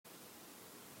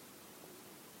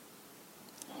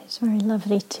It's very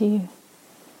lovely to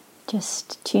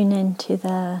just tune into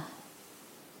the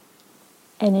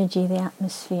energy, the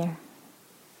atmosphere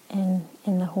in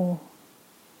the hall.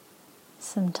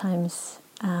 Sometimes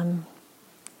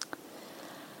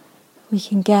we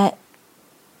can get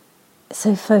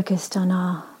so focused on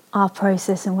our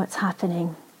process and what's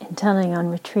happening internally on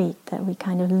retreat that we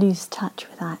kind of lose touch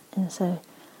with that. And so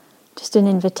just an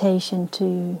invitation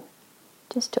to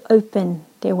open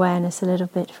the awareness a little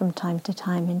bit from time to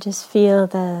time and just feel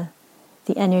the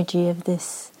energy of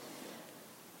this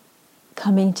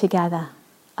coming together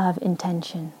of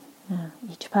intention.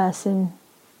 Each person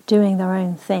doing their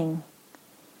own thing,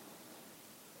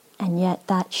 and yet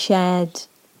that shared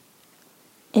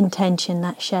intention,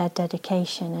 that shared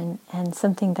dedication, and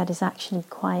something that is actually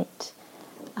quite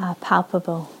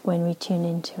palpable when we tune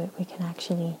into it. We can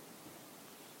actually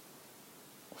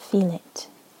feel it.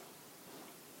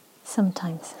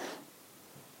 Sometimes.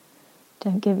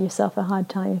 Don't give yourself a hard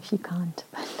time if you can't,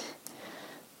 but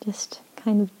just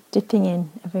kind of dipping in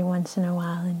every once in a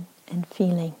while and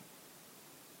feeling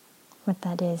what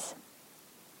that is.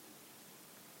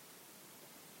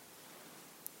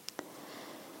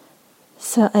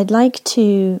 So I'd like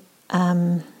to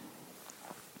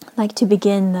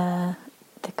begin the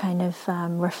kind of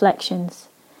reflections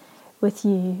with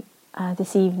you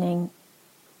this evening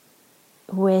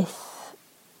with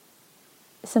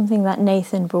something that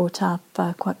Nathan brought up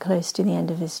quite close to the end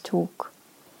of his talk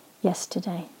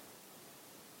yesterday,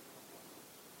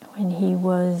 when he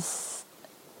was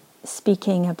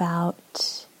speaking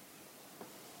about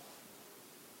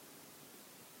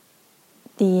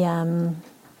the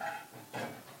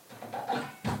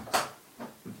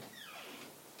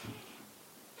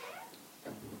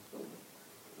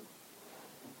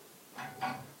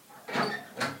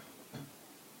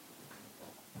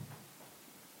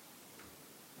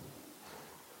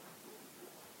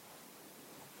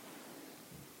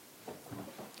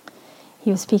he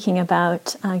was speaking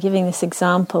about giving this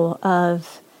example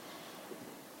of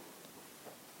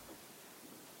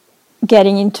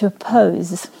getting into a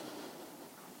pose,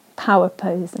 power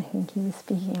pose. I think he was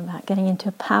speaking about getting into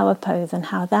a power pose and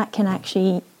how that can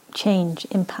actually change,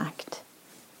 impact,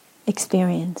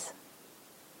 experience,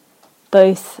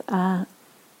 both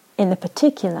in the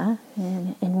particular,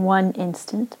 in one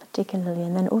instant particularly,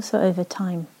 and then also over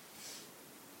time.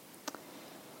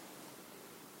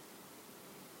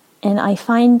 And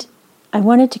I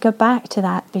wanted to go back to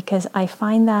that because I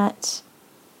find that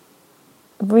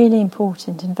really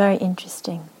important and very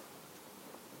interesting.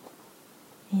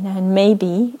 And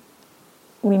maybe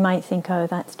we might think, oh,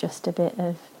 that's just a bit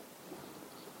of,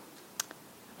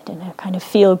 I don't know, kind of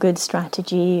feel-good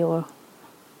strategy or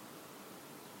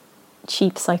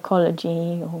cheap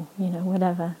psychology or,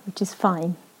 whatever, which is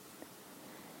fine.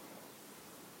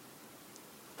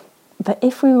 But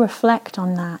if we reflect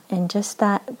on that and just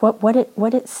that, what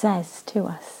it says to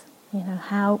us,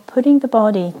 how putting the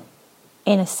body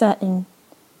in a certain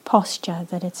posture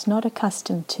that it's not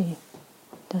accustomed to,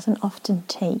 doesn't often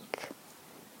take,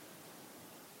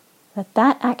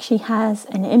 that actually has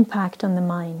an impact on the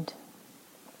mind.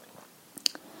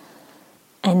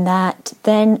 And that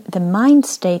then the mind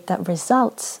state that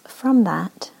results from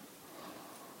that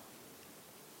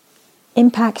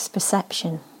impacts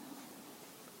perception.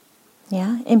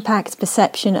 Impacts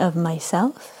perception of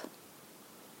myself,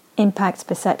 impacts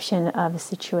perception of a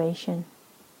situation,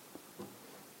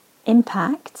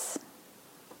 impacts,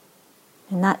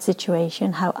 in that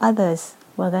situation, how others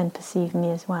will then perceive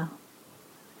me as well.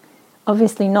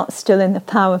 Obviously not still in the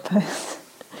power pose.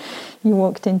 You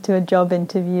walked into a job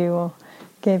interview or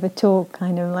gave a talk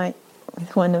kind of like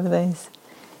with one of those.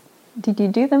 Did you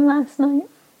do them last night?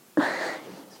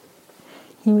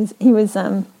 He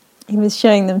was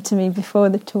showing them to me before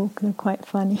the talk. They're quite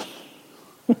funny.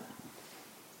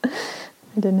 I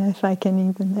don't know if I can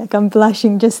even... I'm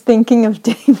blushing just thinking of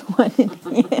doing one in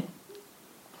here.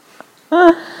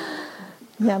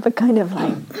 Yeah, but kind of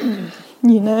like,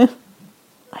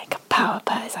 like a power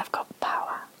pose. I've got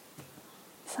power.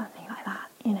 Something like that,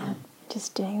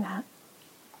 just doing that.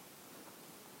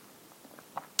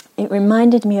 It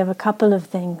reminded me of a couple of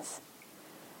things,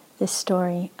 this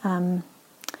story.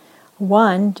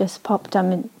 One just popped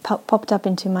up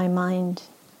into my mind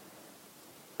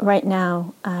right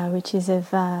now, which is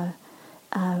of a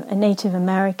Native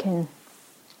American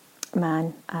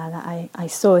man that I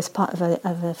saw as part of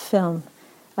a film,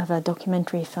 of a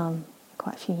documentary film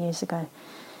quite a few years ago,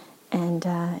 and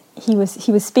he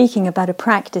was speaking about a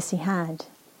practice he had,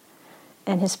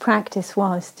 and his practice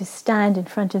was to stand in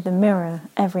front of the mirror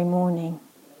every morning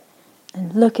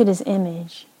and look at his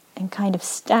image and kind of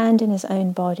stand in his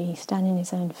own body, stand in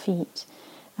his own feet,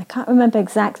 I can't remember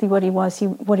exactly what it was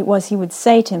he would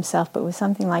say to himself, but it was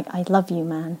something like, "I love you,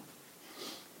 man,"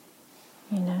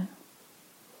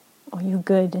 or "You're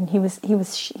good." And he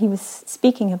was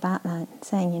speaking about that,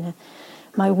 saying,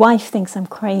 "My wife thinks I'm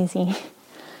crazy,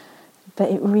 but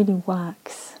it really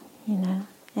works,"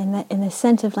 And that in the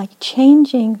sense of like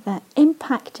changing that,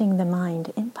 impacting the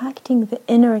mind, impacting the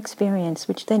inner experience,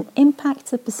 which then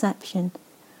impacts the perception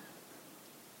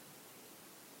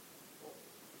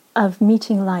of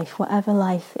meeting life, whatever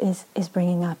life is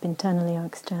bringing up internally or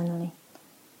externally.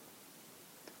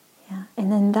 Yeah, and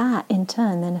then that in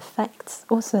turn then affects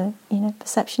also,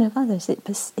 perception of others. It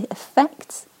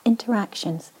affects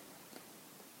interactions.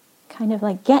 Kind of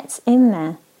like gets in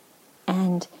there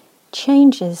and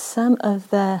changes some of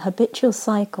the habitual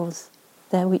cycles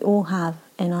that we all have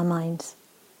in our minds.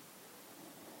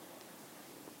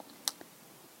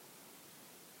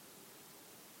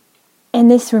 And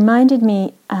this reminded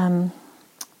me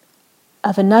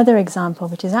of another example,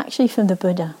 which is actually from the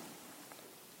Buddha.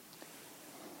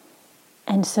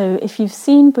 And so if you've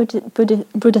seen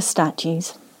Buddha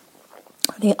statues,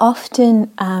 they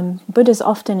often, Buddha's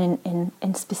often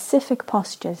in specific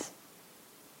postures.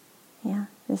 Yeah,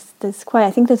 there's quite,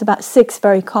 I think there's about 6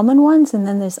 very common ones, and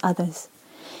then there's others.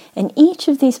 And each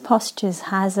of these postures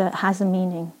has a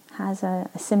meaning, has a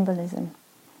symbolism.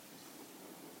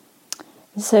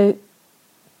 So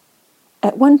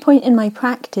at one point in my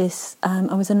practice,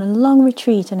 I was on a long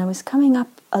retreat, and I was coming up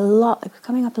a lot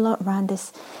around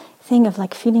this thing of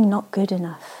like feeling not good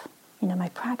enough. My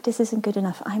practice isn't good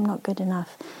enough, I'm not good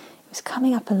enough. It was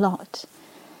coming up a lot.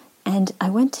 And I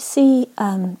went to see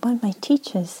one of my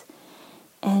teachers,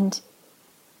 and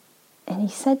he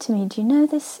said to me, do you know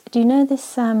this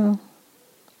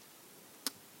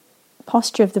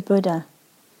posture of the Buddha,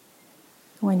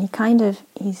 when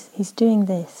he's doing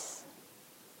this?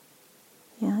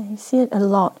 Yeah, you see it a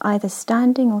lot, either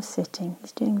standing or sitting.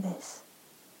 He's doing this.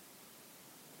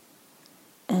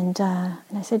 And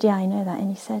I said, yeah, I know that. And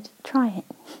he said, try it.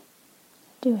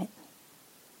 Do it.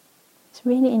 It's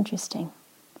really interesting.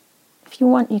 If you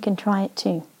want, you can try it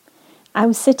too. I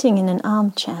was sitting in an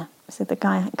armchair. So in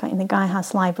the Guy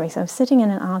House Library. So I was sitting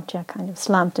in an armchair, kind of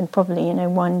slumped, and probably,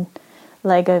 one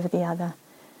leg over the other.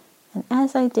 And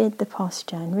as I did the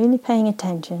posture and really paying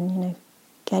attention,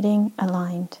 getting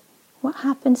aligned, what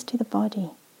happens to the body?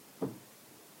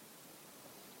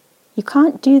 You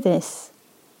can't do this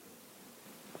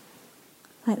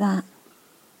like that.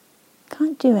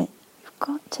 Can't do it. You've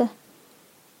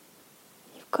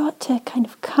got to kind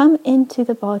of come into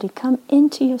the body, come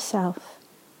into yourself.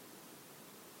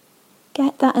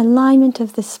 Get that alignment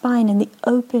of the spine and the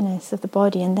openness of the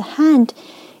body. And the hand,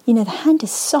 the hand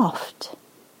is soft.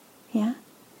 Yeah?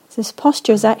 So this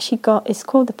posture is actually it's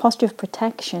called the posture of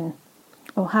protection,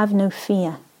 or have no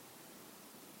fear.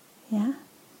 Yeah?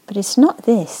 But it's not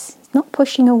this. It's not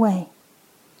pushing away.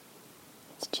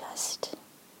 It's just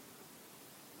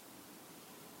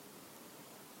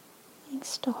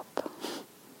stop.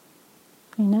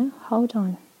 Hold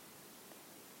on.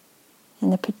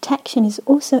 And the protection is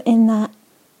also in that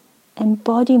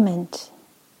embodiment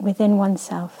within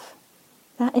oneself.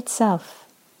 That itself.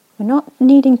 We're not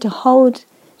needing to hold,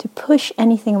 to push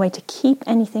anything away, to keep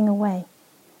anything away.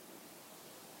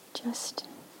 Just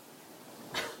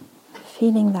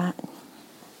feeling that.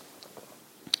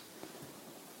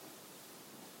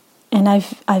 And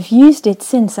I've used it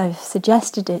since. I've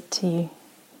suggested it to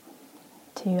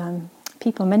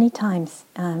people many times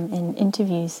in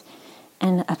interviews.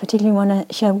 And I particularly want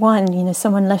to share one.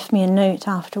 Someone left me a note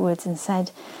afterwards and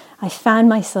said, I found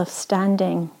myself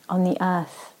standing on the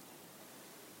earth,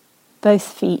 both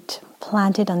feet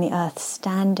planted on the earth,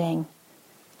 standing,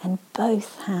 and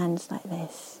both hands like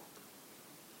this.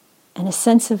 And a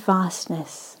sense of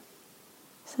vastness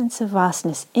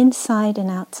inside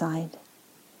and outside.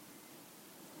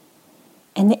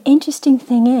 And the interesting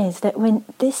thing is that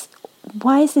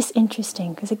why is this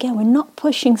interesting? Because again, we're not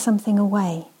pushing something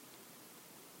away.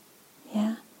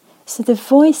 Yeah? So the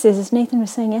voices, as Nathan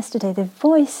was saying yesterday, that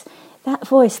voice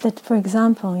that, for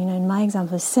example, in my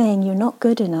example, is saying you're not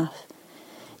good enough,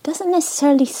 doesn't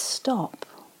necessarily stop.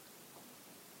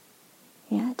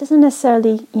 Yeah? It doesn't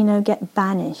necessarily, get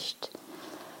banished.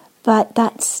 But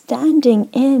that standing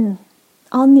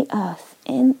on the earth,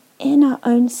 in our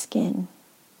own skin,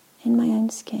 in my own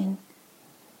skin,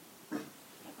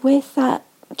 with that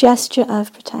gesture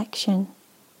of protection,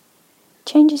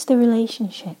 changes the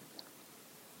relationship.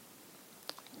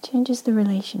 Changes the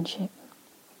relationship.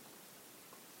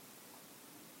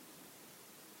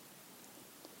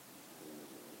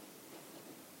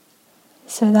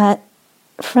 So that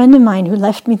friend of mine who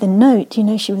left me the note,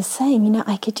 she was saying,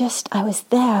 I was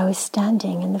there, I was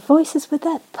standing, and the voices were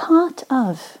there, part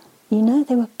of,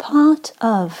 they were part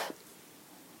of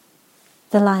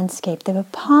the landscape, they were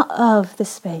part of the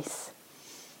space.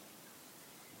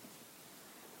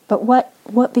 But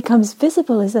what becomes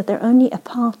visible is that they're only a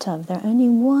part of, they're only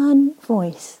one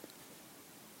voice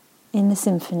in the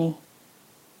symphony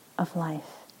of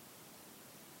life.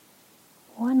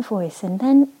 One voice, and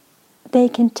then they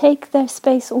can take their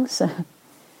space also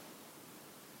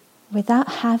without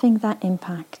having that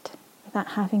impact.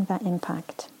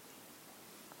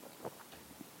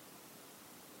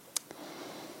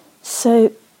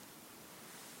 So,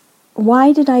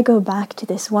 why did I go back to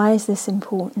this? Why is this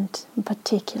important in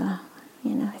particular?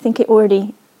 I think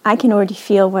I can already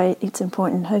feel why it's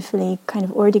important. Hopefully, you kind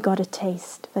of already got a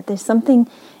taste. But there's something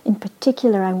in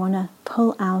particular I want to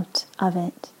pull out of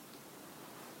it.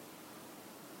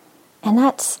 And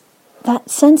that's that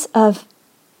sense of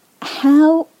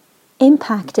how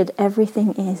impacted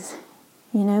everything is.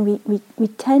 We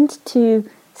tend to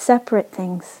separate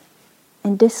things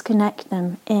and disconnect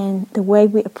them in the way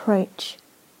we approach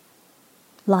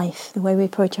life, the way we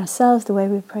approach ourselves, the way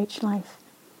we approach life.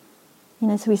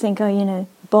 So we think,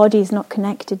 body is not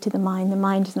connected to the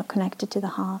mind is not connected to the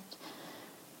heart.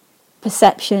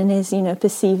 Perception is,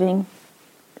 perceiving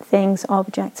things,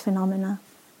 objects, phenomena.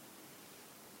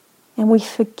 And we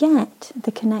forget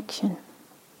the connection.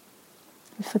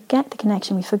 We forget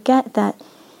that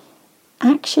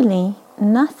actually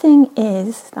nothing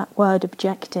is, that word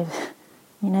objective,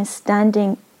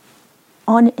 standing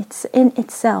in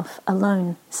itself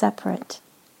alone, separate,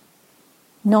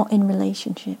 not in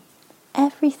relationship.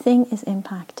 Everything is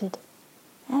impacted.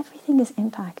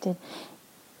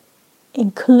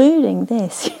 Including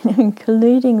this,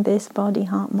 including this body,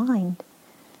 heart, mind.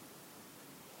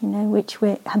 Which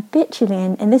we're habitually,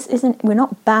 and this isn't, we're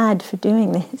not bad for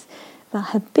doing this, but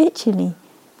habitually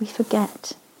we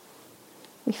forget.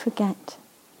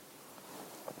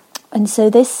 And so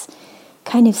this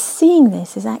kind of seeing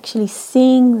this is actually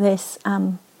seeing this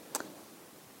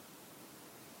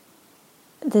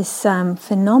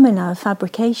phenomena of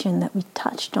fabrication that we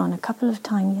touched on a couple of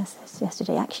times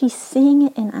yesterday, actually seeing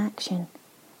it in action.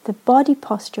 The body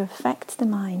posture affects the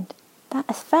mind. That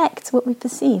affects what we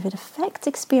perceive. It affects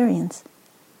experience.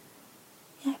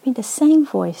 The same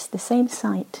voice, the same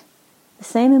sight, the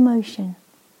same emotion,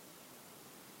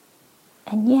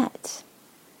 and yet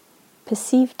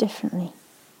perceived differently.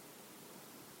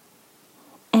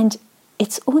 And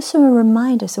it's also a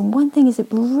reminder. So one thing is it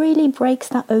really breaks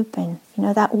that open.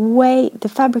 That way, the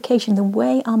fabrication, the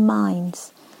way our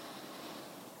minds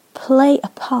play a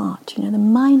part. The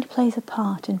mind plays a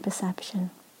part in perception.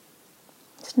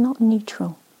 It's not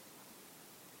neutral.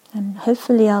 And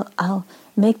hopefully I'll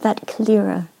make that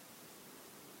clearer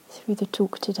through the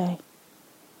talk today.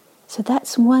 So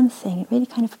that's one thing. It really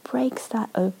kind of breaks that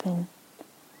open.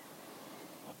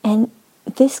 And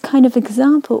this kind of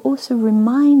example also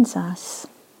reminds us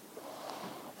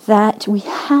that we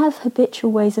have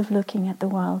habitual ways of looking at the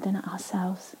world and at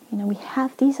ourselves.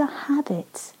 These are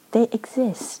habits. They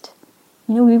exist.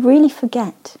 We really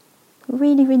forget.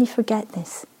 Really forget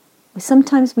this.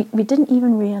 Sometimes we didn't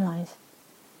even realize.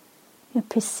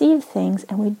 Perceive things,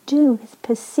 and we do with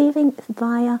perceiving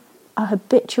via our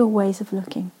habitual ways of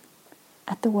looking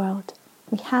at the world.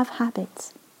 We have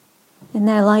habits, and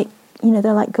they're like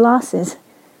glasses.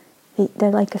 They're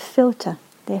like a filter.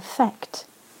 They affect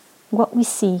what we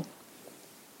see.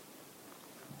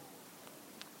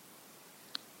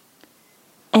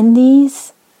 And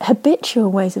these habitual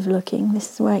ways of looking,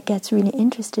 this is where it gets really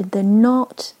interesting. They're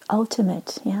not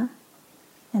ultimate, and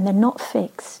they're not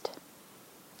fixed.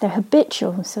 They're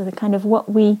habitual, so the kind of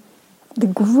the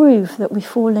groove that we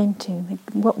fall into,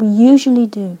 what we usually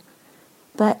do.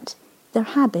 But they're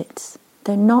habits.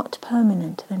 They're not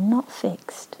permanent. They're not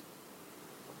fixed.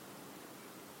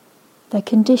 They're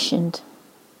conditioned.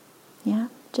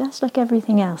 Just like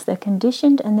everything else. They're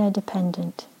conditioned and they're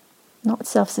dependent, not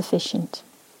self-sufficient.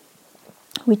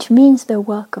 Which means they're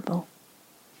workable.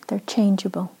 They're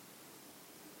changeable.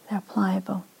 They're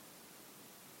pliable.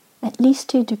 At least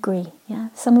to a degree,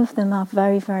 Some of them are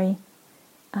very, very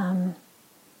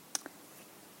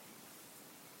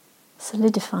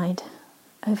solidified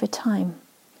over time.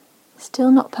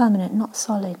 Still not permanent, not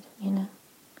solid,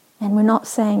 And we're not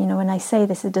saying, when I say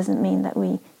this, it doesn't mean that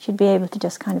we should be able to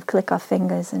just kind of click our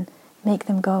fingers and make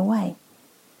them go away.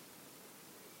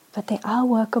 But they are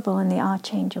workable and they are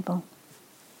changeable.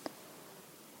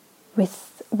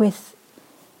 With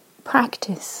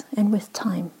practice and with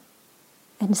time.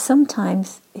 And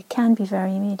sometimes it can be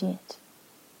very immediate.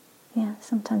 Yeah,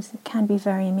 sometimes it can be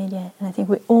very immediate. And I think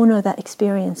we all know that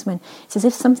experience when it's as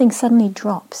if something suddenly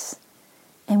drops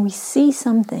and we see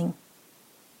something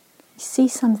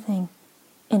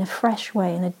in a fresh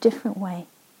way, in a different way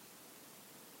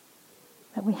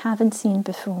that we haven't seen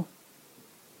before.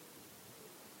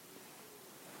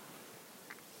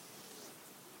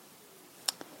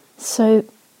 So,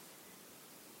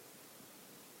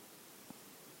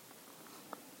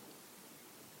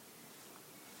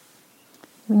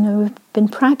 we've been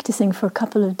practicing for a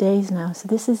couple of days now. So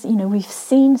this is, we've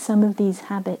seen some of these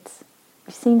habits.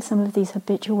 We've seen some of these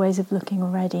habitual ways of looking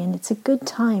already. And it's a good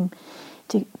time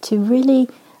to really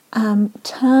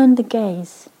turn the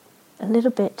gaze a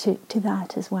little bit to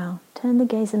that as well. Turn the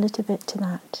gaze a little bit to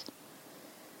that.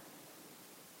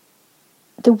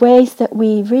 The ways that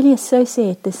we really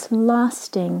associate this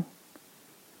lasting,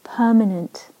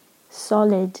 permanent,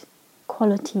 solid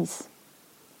qualities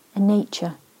and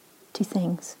nature to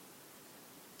things.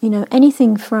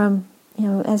 Anything from,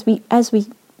 as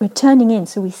we're turning in,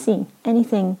 so we see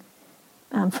anything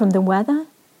from the weather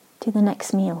to the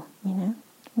next meal,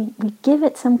 We give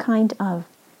it some kind of,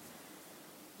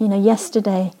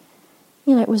 yesterday,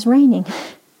 it was raining.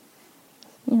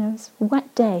 It's a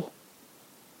wet day.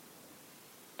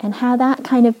 And how that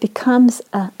kind of becomes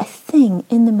a thing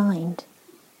in the mind.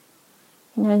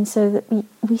 And so that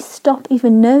we stop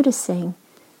even noticing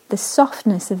the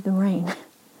softness of the rain.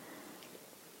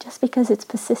 Just because it's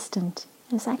persistent.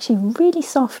 It's actually really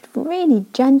soft, really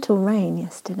gentle rain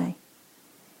yesterday.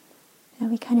 And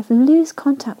we kind of lose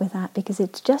contact with that because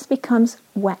it just becomes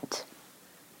wet.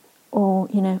 Or,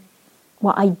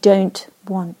 what I don't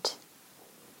want.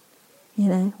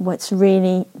 What's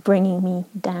really bringing me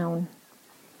down.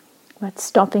 What's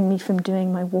stopping me from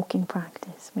doing my walking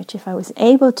practice, which if I was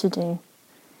able to do,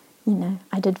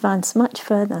 I'd advance much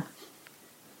further.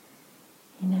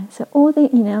 So all the,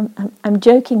 I'm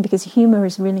joking because humor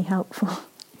is really helpful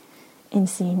in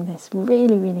seeing this.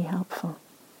 Really, really helpful.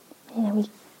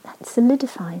 That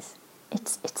solidifies.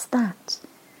 It's that.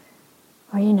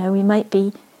 Or, we might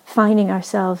be finding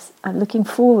ourselves looking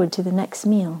forward to the next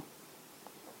meal.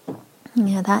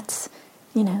 That's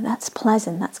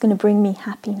pleasant. That's going to bring me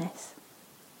happiness.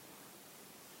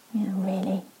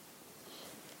 Really.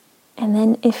 And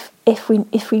then if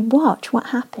we watch, what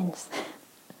happens?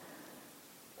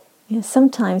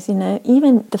 Sometimes,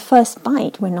 even the first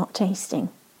bite we're not tasting,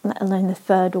 let alone the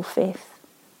third or fifth.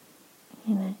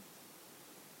 And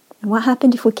what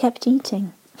happened if we kept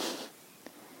eating?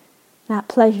 That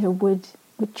pleasure would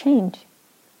change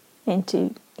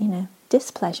into,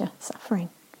 displeasure, suffering.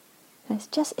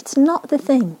 It's not the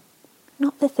thing.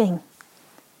 Not the thing.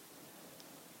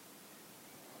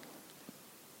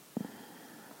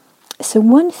 So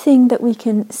one thing that we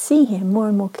can see here more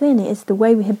and more clearly is the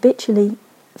way we habitually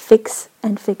fix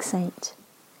and fixate.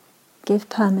 Give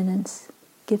permanence,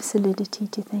 give solidity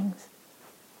to things.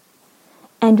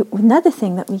 And another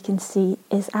thing that we can see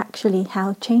is actually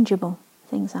how changeable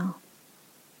things are.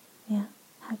 Yeah,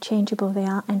 how changeable they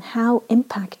are and how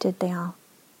impacted they are.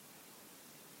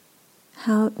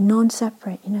 How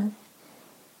non-separate,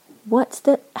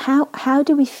 How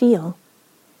do we feel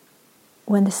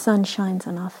when the sun shines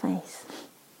on our face?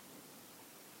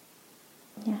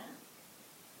 Yeah.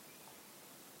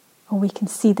 Or we can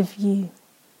see the view.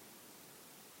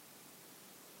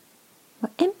 We're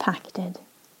impacted.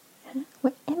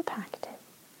 We're impacted.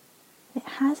 It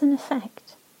has an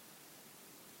effect.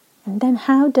 And then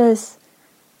how does,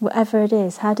 whatever it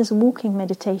is, how does walking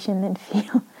meditation then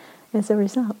feel as a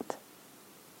result?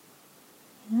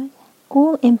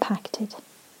 All impacted.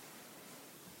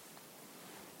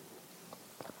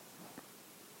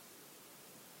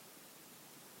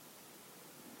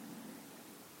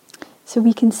 So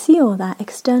we can see all that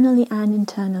externally and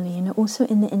internally, also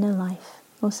in the inner life.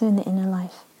 Also in the inner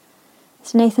life.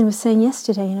 As Nathan was saying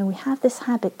yesterday, we have this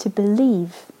habit to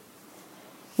believe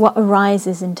what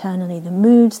arises internally, the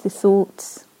moods, the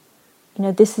thoughts.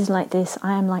 This is like this,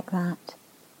 I am like that.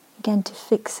 Again, to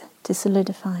fix, to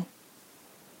solidify.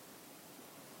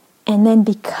 And then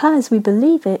because we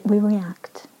believe it, we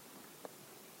react.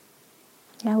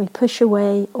 Yeah, we push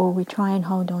away or we try and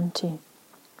hold on to.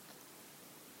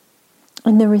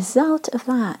 And the result of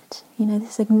that,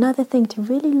 this is another thing to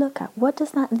really look at. What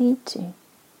does that lead to?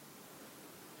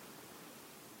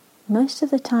 Most of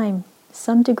the time,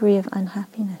 some degree of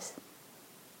unhappiness.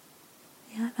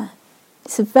 Yeah,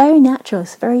 it's very natural,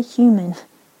 it's very human.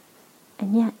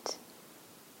 And yet,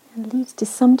 it leads to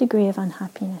some degree of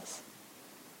unhappiness.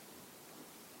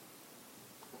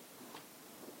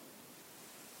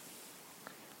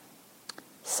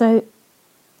 So,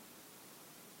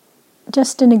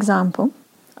 just an example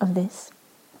of this.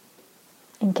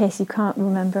 in case you can't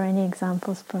remember any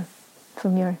examples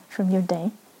from your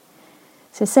day.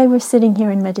 So say we're sitting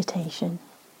here in meditation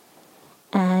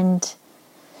and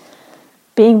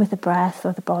being with the breath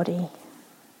or the body,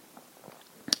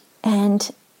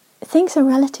 and things are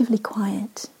relatively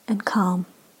quiet and calm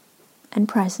and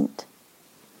present.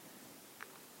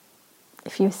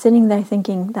 If you're sitting there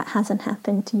thinking that hasn't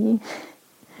happened to you,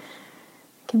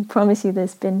 I can promise you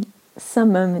there's been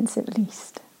some moments at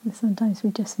least. And sometimes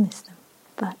we just miss them.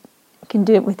 But you can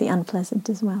do it with the unpleasant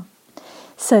as well.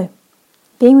 So,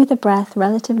 being with the breath,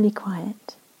 relatively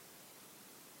quiet,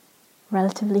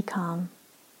 relatively calm,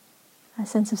 a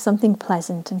sense of something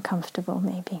pleasant and comfortable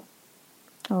maybe,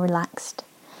 or relaxed.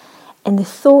 And the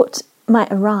thought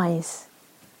might arise,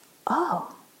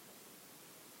 oh,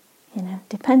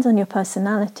 depends on your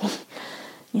personality.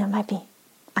 It might be,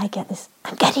 I get this,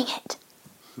 I'm getting it.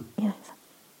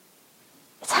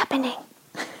 It's happening.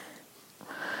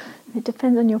 It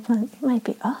depends on your personality. It might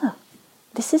be, oh,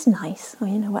 this is nice. Or,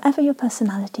 whatever your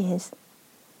personality is,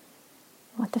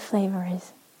 what the flavor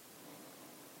is.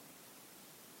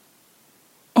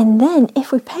 And then,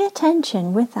 if we pay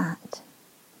attention with that,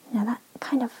 that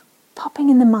kind of popping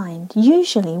in the mind,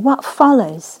 usually what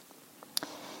follows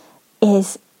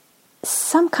is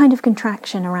some kind of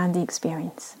contraction around the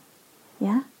experience.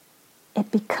 Yeah?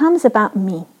 It becomes about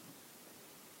me.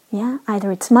 Yeah?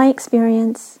 Either it's my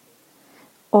experience,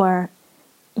 or,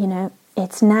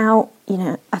 it's now,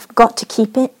 I've got to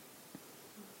keep it.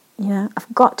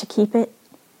 I've got to keep it.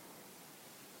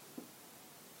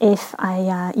 If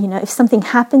if something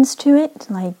happens to it,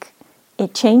 like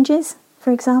it changes,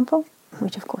 for example,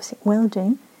 which of course it will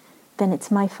do, then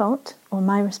it's my fault or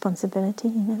my responsibility,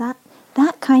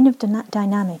 that kind of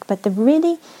dynamic. But the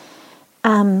really,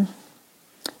 and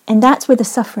that's where the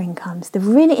suffering comes. The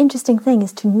really interesting thing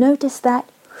is to notice that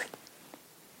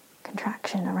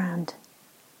contraction around.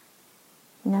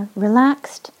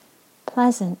 Relaxed,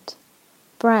 pleasant,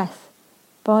 breath,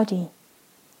 body.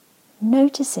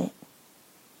 Notice it.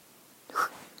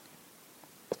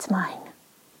 It's mine.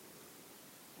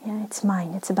 Yeah, it's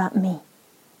mine. It's about me.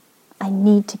 I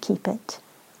need to keep it.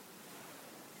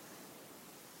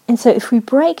 And so if we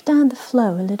break down the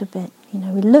flow a little bit,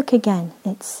 we look again,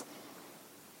 the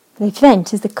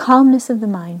event is the calmness of the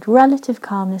mind, relative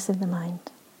calmness of the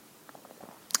mind.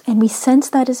 And we sense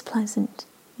that as pleasant.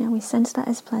 Yeah, we sense that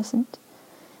as pleasant.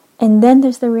 And then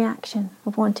there's the reaction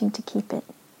of wanting to keep it.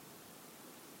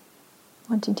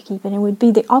 Wanting to keep it. It would be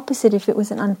the opposite if it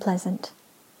was an unpleasant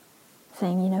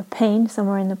thing, pain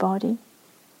somewhere in the body,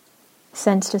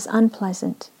 sensed as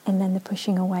unpleasant, and then the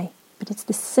pushing away. But it's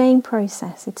the same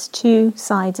process. It's two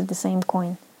sides of the same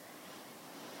coin.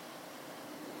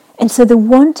 And so the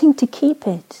wanting to keep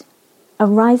it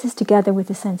arises together with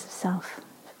the sense of self.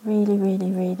 Really, really,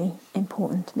 really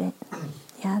important bit.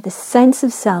 Yeah, the sense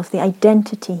of self, the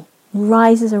identity,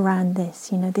 rises around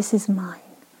this. This is mine.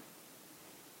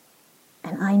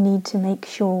 And I need to make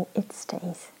sure it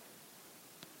stays.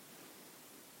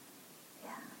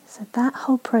 Yeah. So that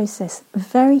whole process,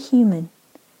 very human.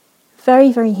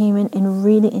 Very, very human and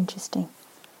really interesting.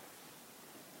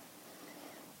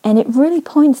 And it really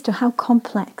points to how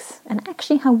complex and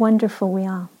actually how wonderful we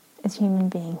are as human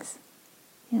beings.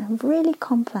 Really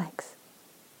complex.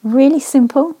 Really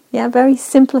simple, very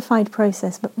simplified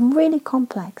process, but really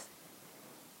complex.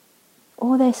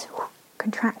 All this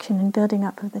contraction and building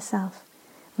up of the self,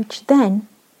 which then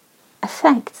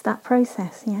affects that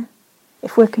process,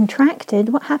 If we're contracted,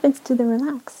 what happens to the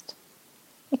relaxed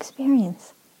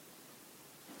experience?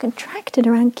 Contracted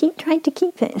around trying to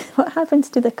keep it. What happens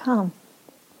to the calm?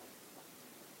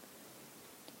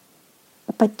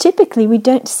 But typically we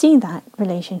don't see that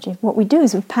relationship. What we do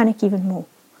is we panic even more.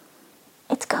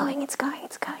 It's going.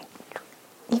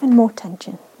 Even more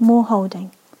tension, more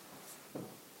holding.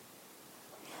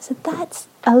 So that's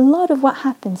a lot of what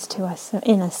happens to us,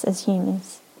 in us as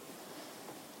humans.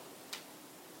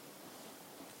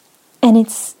 And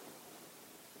it's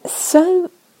so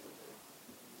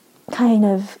kind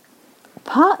of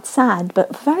part sad,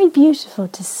 but very beautiful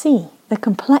to see the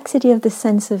complexity of the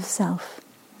sense of self.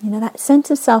 That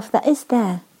sense of self that is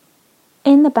there,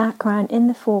 in the background, in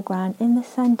the foreground, in the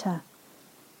center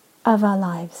of our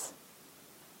lives.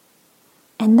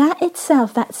 And that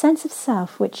itself, that sense of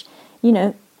self, which,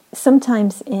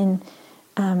 sometimes in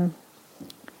kind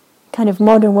of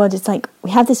modern world, it's like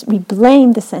we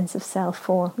blame the sense of self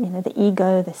for, the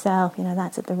ego, the self,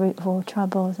 that's at the root of all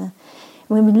troubles.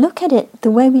 When we look at it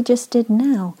the way we just did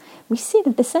now, we see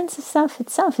that the sense of self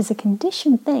itself is a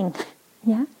conditioned thing,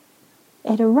 yeah?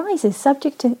 It arises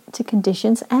subject to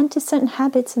conditions and to certain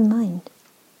habits of mind.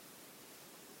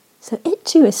 So it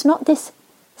too, it's not this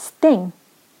thing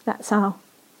That's our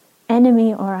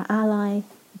enemy or our ally,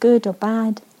 good or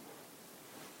bad.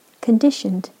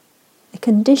 Conditioned. A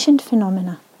conditioned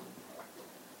phenomena.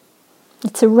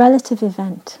 It's a relative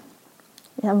event.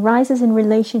 It arises in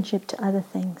relationship to other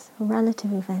things. A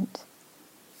relative event.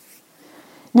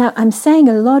 Now, I'm saying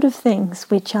a lot of things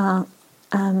which are,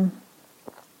 I'm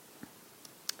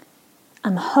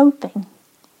hoping,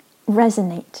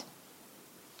 resonate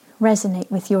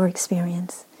with your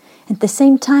experience. At the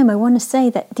same time, I want to say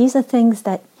that these are things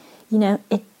that,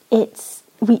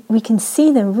 we can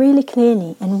see them really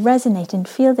clearly and resonate and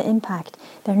feel the impact.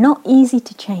 They're not easy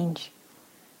to change.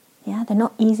 Yeah, they're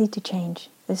not easy to change.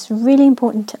 It's really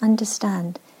important to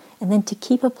understand and then to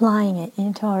keep applying it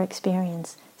into our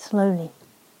experience slowly.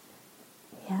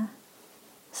 Yeah,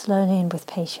 slowly and with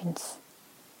patience.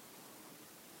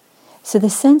 So the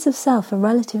sense of self, a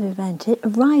relative event, it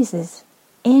arises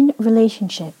in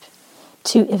relationship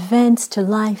to events, to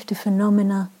life, to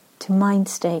phenomena, to mind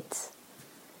states,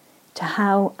 to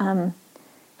how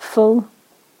full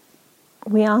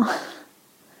we are,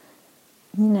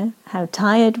 how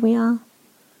tired we are.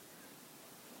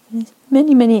 There's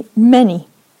many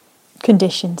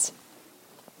conditions.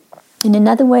 And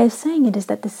another way of saying it is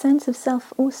that the sense of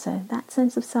self also, that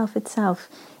sense of self itself,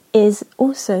 is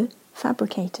also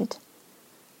fabricated.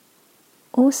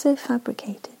 Also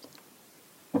fabricated.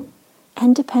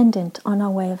 And dependent on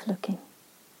our way of looking.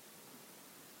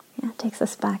 Yeah, it takes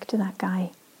us back to that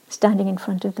guy standing in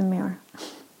front of the mirror.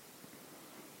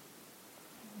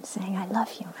 Saying, I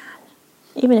love you, man.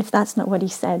 Even if that's not what he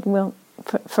said,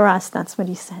 for us, that's what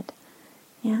he said.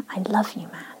 Yeah, I love you,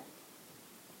 man.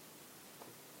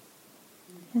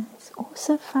 Yeah, it's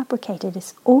also fabricated.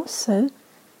 It's also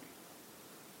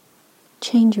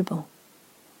changeable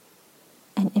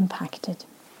and impacted.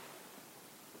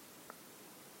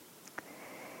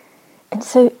 And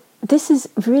so this is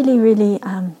really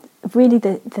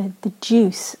the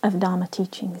juice of Dharma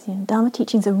teachings. Dharma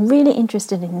teachings are really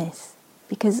interested in this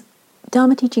because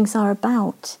Dharma teachings are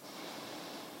about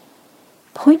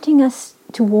pointing us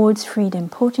towards freedom,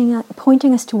 pointing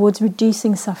us towards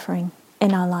reducing suffering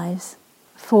in our lives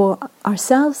for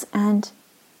ourselves and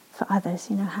for others.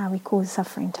 How we cause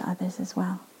suffering to others as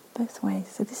well, both ways.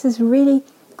 So this is really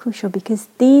crucial because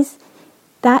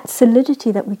that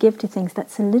solidity that we give to things, that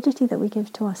solidity that we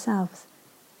give to ourselves,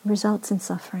 results in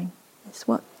suffering. It's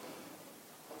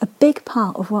a big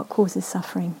part of what causes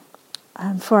suffering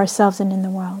for ourselves and in the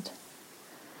world.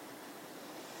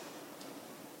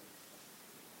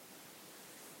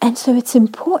 And so it's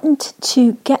important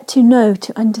to get to know,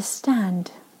 to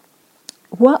understand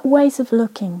what ways of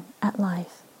looking at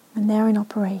life, when they're in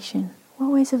operation,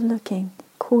 what ways of looking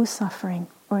cause suffering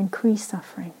or increase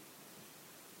suffering.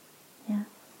 Yeah.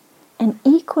 And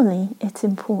equally, it's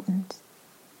important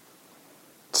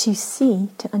to see,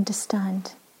 to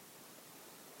understand,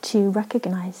 to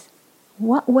recognize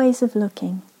what ways of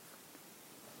looking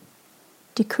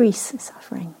decrease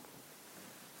suffering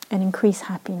and increase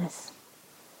happiness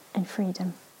and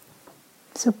freedom.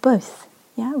 So both,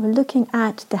 yeah, we're looking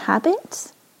at the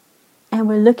habits and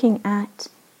we're looking at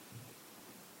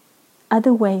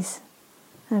other ways.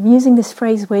 I'm using this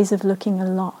phrase, ways of looking, a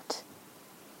lot.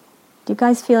 Do you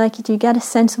guys feel like, do you get a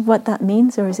sense of what that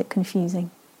means, or is it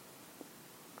confusing?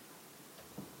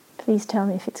 Please tell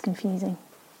me if it's confusing.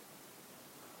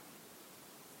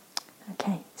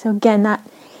 Okay, so again,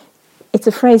 it's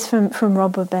a phrase from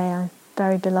Rob Bobet, a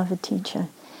very beloved teacher.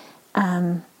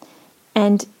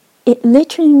 And it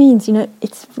literally means,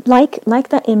 it's like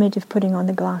that image of putting on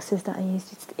the glasses that I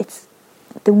used. It's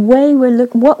the way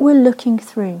what we're looking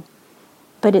through.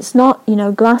 But it's not,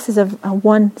 glasses are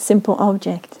one simple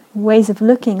object. Ways of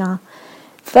looking are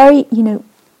very,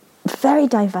 very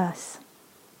diverse.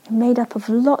 Made up of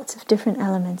lots of different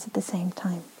elements at the same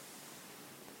time.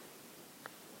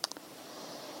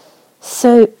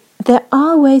 So there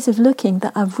are ways of looking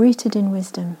that are rooted in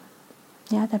wisdom.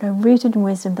 Yeah, that are rooted in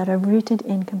wisdom, that are rooted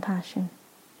in compassion.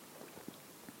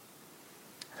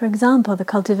 For example, the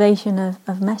cultivation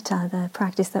of metta, the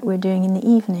practice that we're doing in the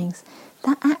evenings,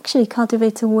 that actually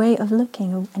cultivates a way of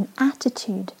looking, an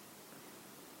attitude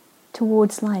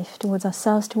towards life, towards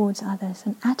ourselves, towards others,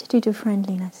 an attitude of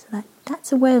friendliness.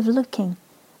 That's a way of looking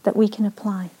that we can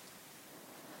apply.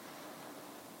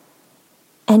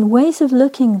 And ways of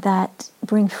looking that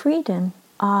bring freedom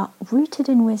are rooted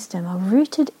in wisdom, are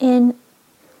rooted in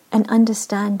an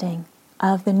understanding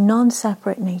of the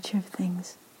non-separate nature of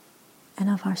things and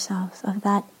of ourselves, of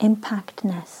that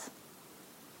impactness.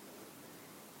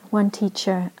 One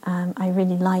teacher I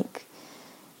really like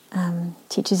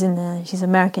she's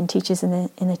American, teaches in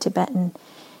the Tibetan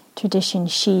tradition.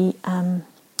 She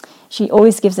she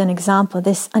always gives an example,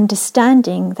 this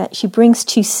understanding that she brings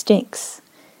 2 sticks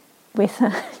with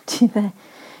her to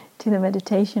the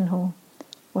meditation hall,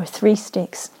 or 3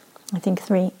 sticks, I think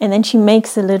 3, and then she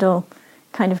makes a little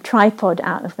kind of tripod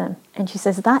out of them, and she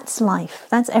says, that's life,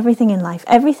 that's everything in life,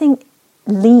 everything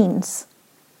leans,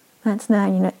 that's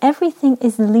now, everything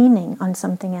is leaning on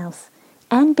something else,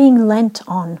 and being lent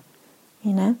on,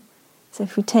 so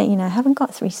if we take, I haven't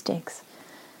got 3 sticks,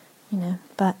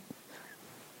 but,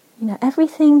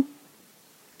 everything,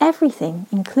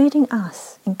 including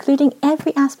us, including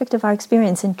every aspect of our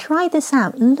experience, and try this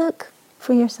out, look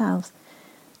for yourselves,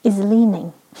 is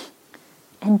leaning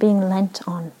and being lent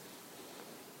on.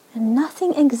 And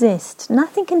nothing exists,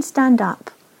 nothing can stand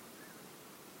up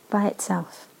by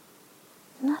itself.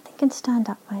 Nothing can stand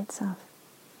up by itself.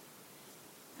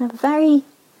 I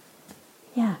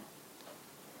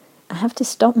have to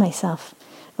stop myself.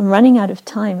 I'm running out of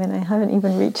time and I haven't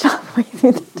even reached halfway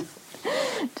through the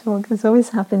talk. This always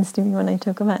happens to me when I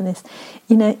talk about this.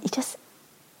 It's just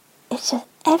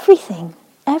everything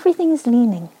is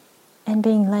leaning and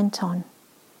being lent on.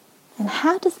 And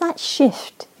how does that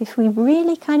shift, if we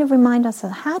really kind of remind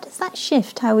ourselves, how does that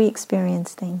shift how we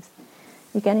experience things?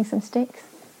 You getting some sticks?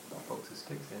 Got a box of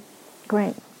sticks here.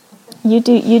 Great. You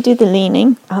do the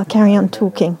leaning. I'll carry on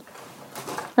talking.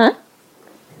 Huh?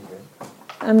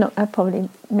 I'll probably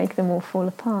make them all fall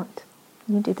apart.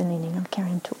 You do the leaning, I'll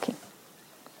carry on talking.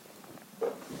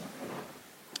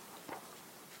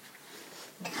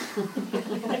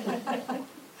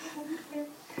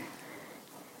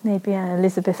 Maybe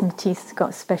Elizabeth Matisse's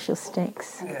got special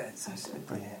sticks. Yeah, it's so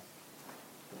slippery here.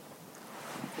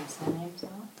 What's her name,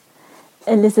 Zohar?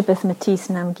 Elizabeth Matisse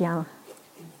Namgyal.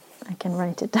 I can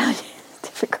write it down. It's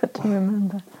difficult to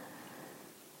remember.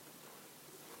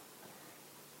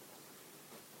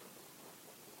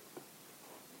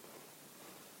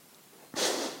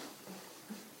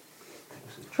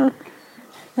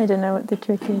 I don't know what the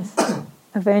trick is.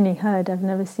 I've only heard, I've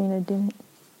never seen her do it.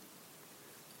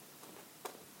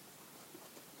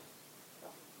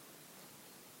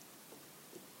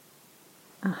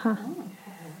 Aha.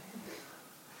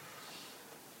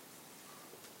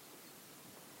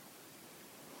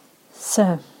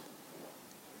 So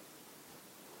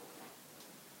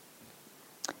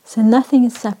nothing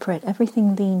is separate,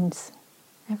 everything leans.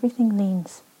 Everything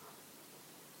leans.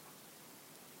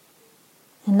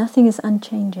 And nothing is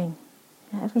unchanging.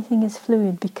 Everything is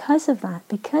fluid because of that,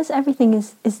 because everything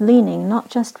is leaning, not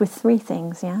just with 3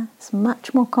 things, It's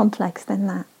much more complex than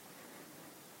that.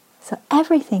 So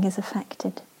everything is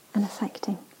affected and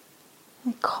affecting.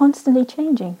 They're constantly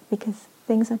changing because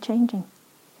things are changing.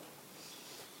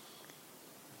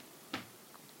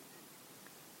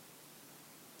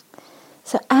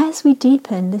 So as we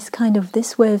deepen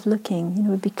this way of looking,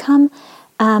 we become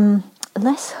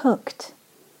less hooked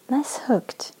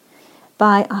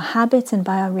by our habits and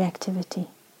by our reactivity.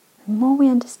 The more we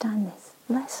understand this,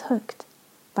 less hooked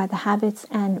by the habits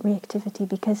and reactivity,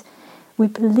 because we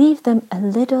believe them a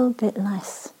little bit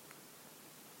less,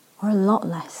 or a lot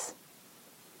less.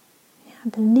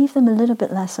 Believe them a little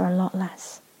bit less or a lot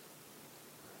less.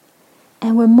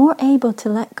 And we're more able to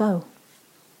let go.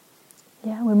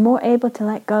 We're more able to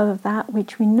let go of that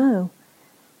which we know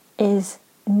is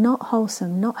not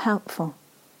wholesome, not helpful,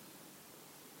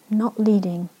 not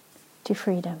leading to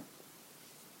freedom.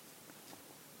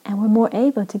 And we're more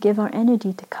able to give our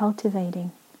energy to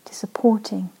cultivating, to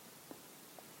supporting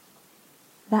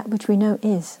that which we know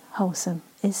is wholesome,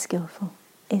 is skillful,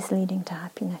 is leading to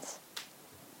happiness.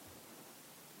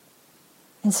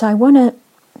 And so I want to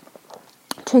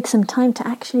take some time to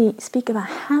actually speak about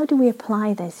how do we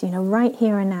apply this, right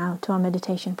here and now to our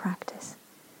meditation practice.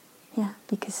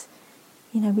 Because,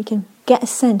 we can get a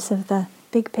sense of the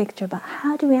big picture, but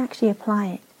how do we actually apply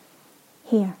it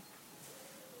here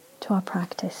to our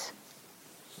practice?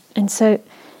 And so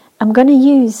I'm going to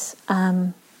use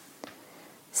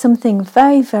something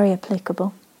very, very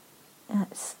applicable.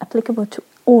 It's applicable to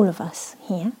all of us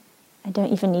here. I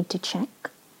don't even need to check.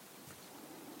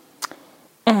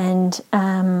 And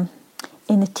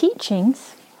in the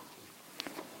teachings,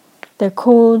 they're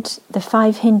called the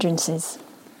 5 hindrances.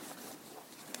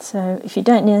 So if you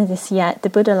don't know this yet, the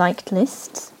Buddha liked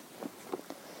lists,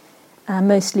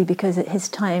 mostly because at his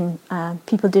time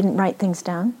people didn't write things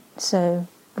down. So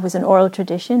it was an oral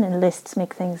tradition, and lists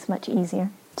make things much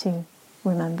easier to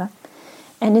remember.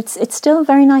 And it's still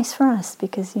very nice for us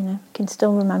because, you can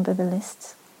still remember the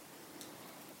lists,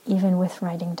 even with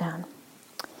writing down.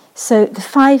 So the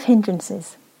 5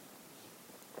 hindrances.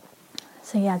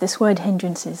 So this word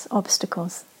hindrances,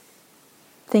 obstacles,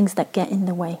 things that get in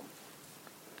the way.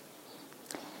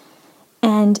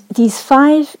 And these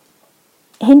 5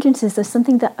 hindrances are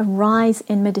something that arise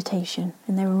in meditation,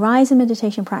 and they arise in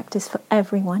meditation practice for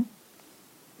everyone.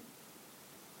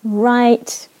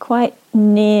 Right, quite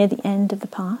near the end of the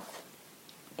path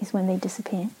is when they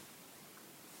disappear.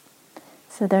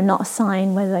 So they're not a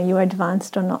sign whether you're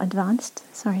advanced or not advanced.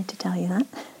 Sorry to tell you that.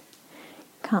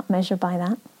 Can't measure by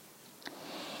that.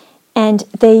 And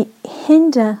they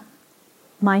hinder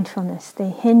mindfulness. They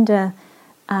hinder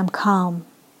calm.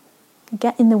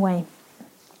 Get in the way.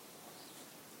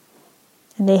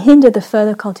 And they hinder the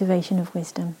further cultivation of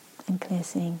wisdom and clear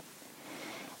seeing.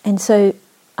 And so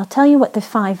I'll tell you what the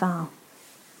 5 are.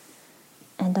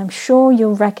 And I'm sure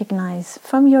you'll recognize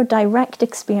from your direct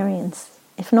experience,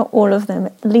 if not all of them,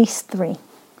 at least 3.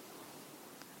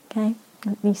 Okay?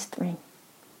 At least 3.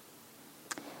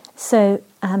 So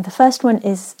the first one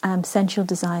is sensual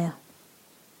desire.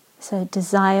 So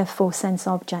desire for sense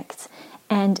objects.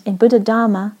 And in Buddha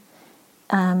Dharma,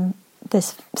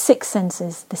 there's 6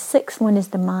 senses. The 6th one is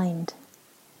the mind.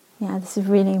 Yeah, this is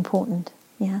really important.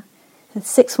 Yeah, the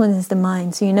 6th one is the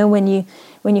mind. So you know when you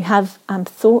have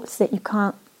thoughts that you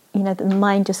can't, that the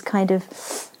mind just kind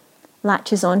of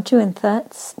latches onto and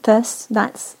thirsts,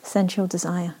 that's sensual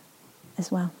desire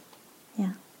as well.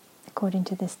 Yeah, according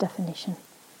to this definition.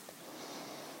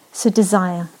 So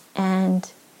desire,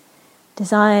 and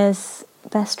desire's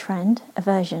best friend,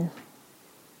 aversion.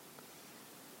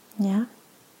 Yeah,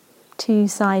 2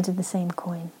 sides of the same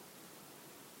coin.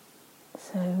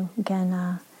 So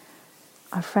again,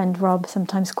 our friend Rob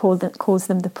sometimes calls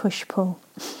them the push-pull.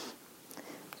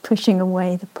 Pushing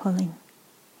away the pulling.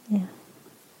 Yeah,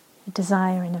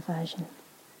 desire and aversion.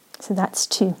 So that's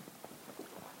 2.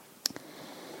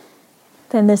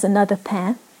 Then there's another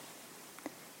pair.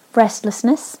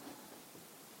 Restlessness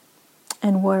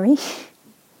and worry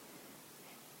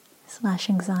 /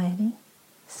 anxiety.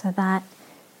 So that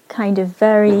kind of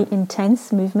very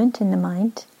intense movement in the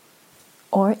mind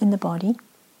or in the body.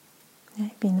 Yeah,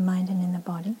 be in the mind and in the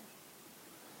body.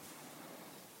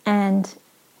 And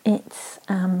its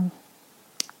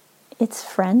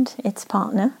friend, its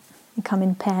partner, they come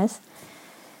in pairs.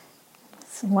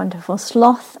 It's wonderful.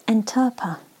 Sloth and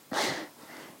torpor.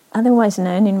 Otherwise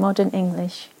known in modern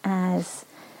English as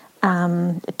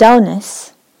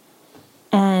dullness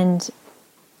and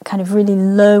kind of really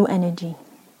low energy.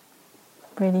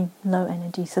 Really low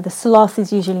energy. So the sloth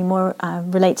is usually more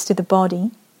relates to the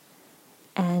body,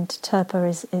 and torpor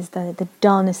is the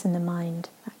dullness in the mind,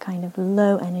 that kind of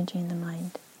low energy in the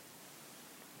mind.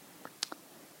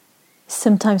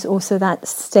 Sometimes also that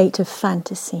state of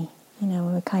fantasy.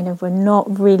 We're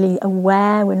not really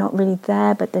aware, we're not really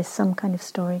there, but there's some kind of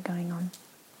story going on.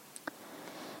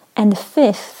 And the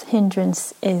 5th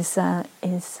hindrance is a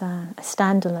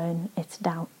standalone, it's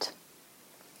doubt.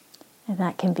 And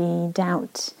that can be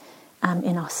doubt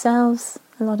in ourselves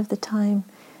a lot of the time.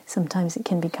 Sometimes it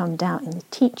can become doubt in the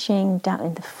teaching, doubt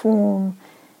in the form,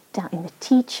 doubt in the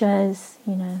teachers,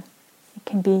 It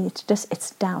can be,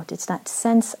 it's doubt, it's that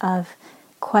sense of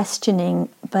questioning,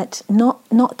 but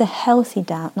not the healthy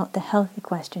doubt, not the healthy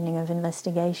questioning of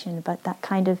investigation, but that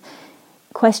kind of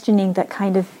questioning that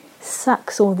kind of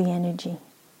sucks all the energy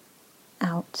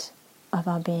out of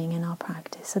our being and our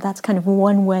practice. So that's kind of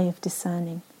one way of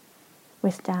discerning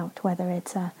with doubt, whether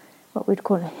it's what we'd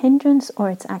call a hindrance or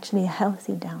it's actually a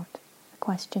healthy doubt,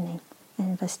 questioning and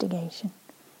investigation.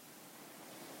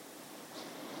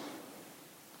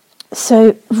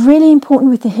 So really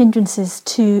important with the hindrances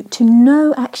to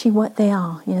know actually what they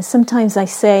are. Sometimes I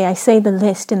say the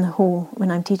list in the hall when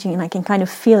I'm teaching, and I can kind of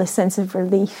feel a sense of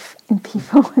relief in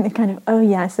people when they kind of, oh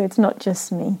yeah, so it's not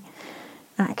just me.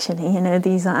 Actually,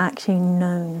 these are actually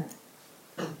known.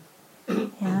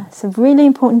 Yeah, so really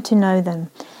important to know them,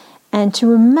 and to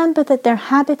remember that they're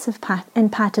habits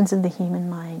and patterns of the human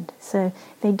mind. So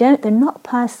they're not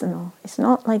personal. It's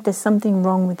not like there's something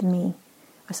wrong with me,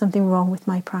 or something wrong with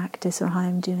my practice or how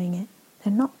I'm doing it.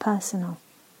 They're not personal.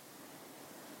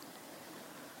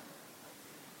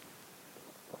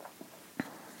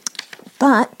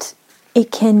 But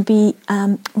it can be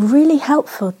really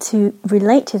helpful to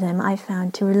relate to them, I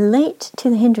found, to relate to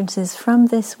the hindrances from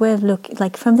this way of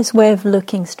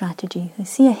looking strategy. I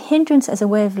see a hindrance as a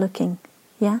way of looking,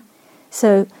 yeah?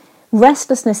 So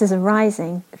restlessness is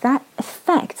arising, that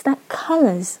affects, that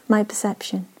colors my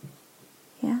perception,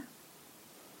 yeah?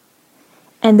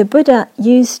 And the Buddha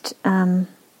used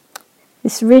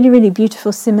this really, really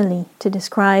beautiful simile to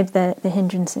describe the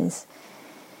hindrances.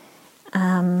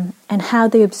 And how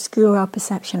they obscure our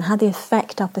perception, how they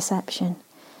affect our perception.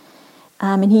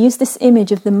 And he used this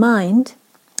image of the mind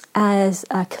as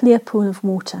a clear pool of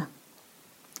water.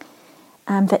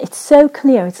 That it's so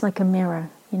clear, it's like a mirror.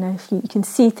 You know, if you can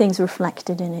see things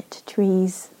reflected in it,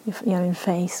 trees, your own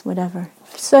face, whatever.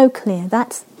 So clear.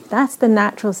 That's the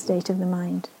natural state of the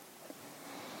mind.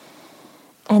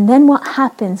 And then what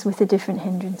happens with the different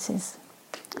hindrances?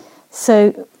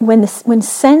 So when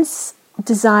sense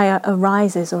desire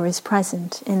arises or is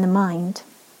present in the mind,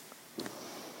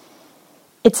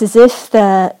 it's as if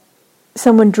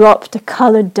someone dropped a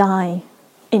coloured dye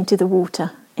into the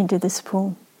water, into this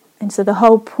pool. And so the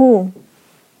whole pool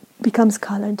becomes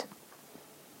coloured.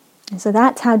 And so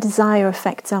that's how desire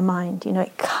affects our mind. You know,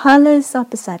 it colours our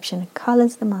perception, it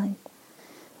colours the mind.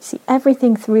 You see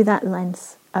everything through that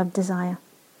lens of desire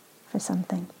for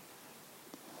something.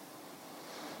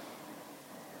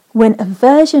 When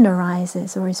aversion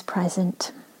arises or is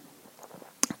present,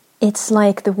 it's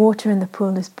like the water in the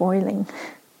pool is boiling.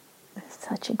 That's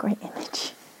such a great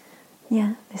image.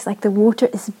 Yeah, it's like the water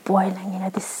is boiling, you know,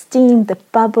 the steam, the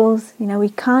bubbles, you know, we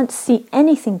can't see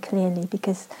anything clearly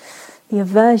because the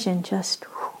aversion just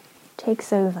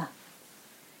takes over.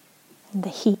 And the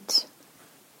heat,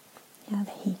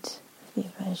 the heat of the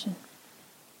aversion.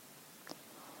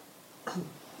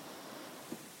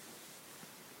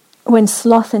 When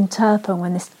sloth and torpor,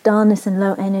 when this dullness and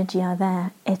low energy are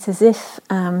there, it's as if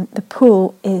the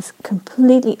pool is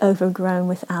completely overgrown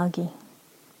with algae.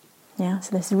 Yeah,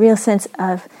 so there's a real sense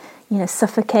of,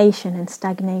 suffocation and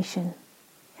stagnation.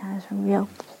 Yeah, there's a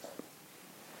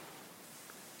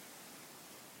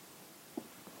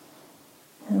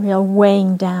real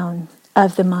weighing down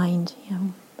of the mind.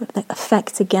 That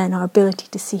affects again our ability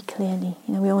to see clearly.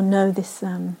 We all know this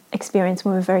experience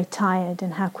when we're very tired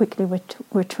and how quickly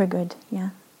we're triggered. Yeah,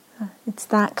 it's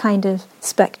that kind of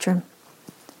spectrum.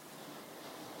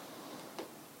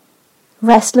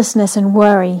 Restlessness and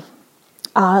worry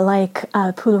are like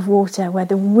a pool of water where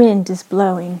the wind is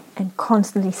blowing and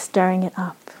constantly stirring it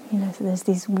up. So there's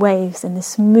these waves and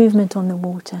this movement on the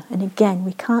water. And again,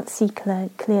 we can't see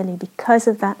clearly because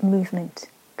of that movement.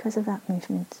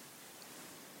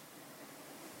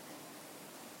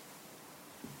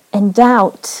 And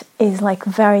doubt is like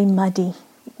very muddy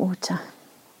water.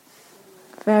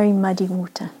 Very muddy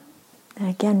water. And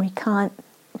again, we can't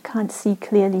see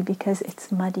clearly because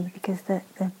it's muddy, because the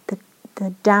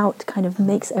doubt kind of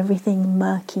makes everything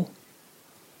murky.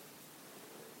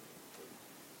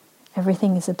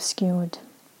 Everything is obscured.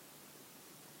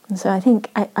 And so I think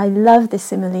I love this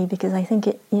simile because I think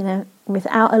it,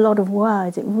 without a lot of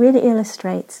words, it really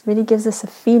illustrates, really gives us a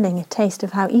feeling, a taste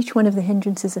of how each one of the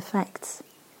hindrances affects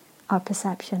our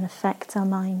perception, affects our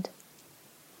mind,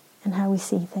 and how we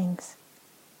see things.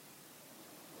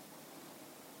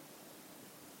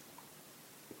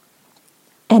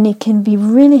 And it can be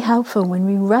really helpful when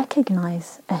we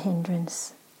recognize a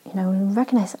hindrance. When we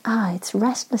recognize, it's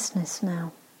restlessness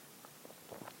now.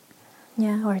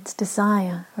 Yeah, or it's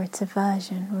desire, or it's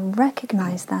aversion. We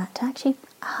recognize that to actually,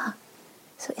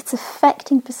 so it's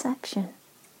affecting perception.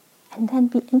 And then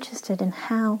be interested in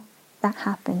how that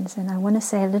happens. And I want to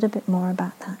say a little bit more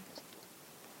about that.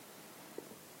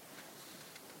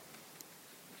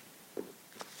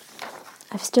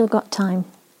 I've still got time.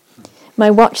 My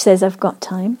watch says I've got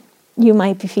time. You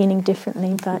might be feeling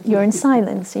differently, but you're in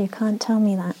silence, so you can't tell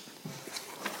me that.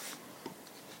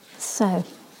 So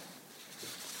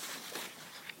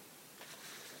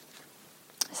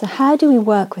how do we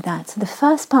work with that? So the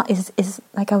first part is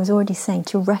like I was already saying,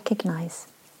 to recognize.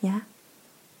 Yeah?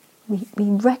 We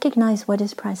recognize what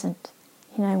is present.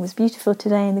 It was beautiful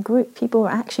today in the group. People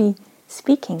were actually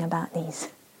speaking about these.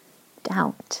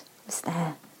 Doubt was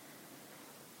there.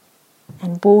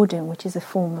 And boredom, which is a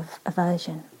form of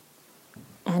aversion,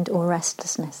 and or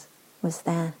restlessness was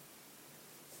there.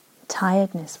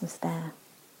 Tiredness was there.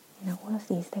 All of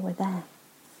these, they were there.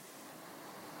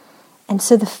 And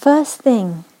so the first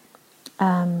thing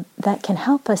that can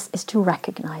help us is to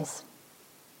recognize.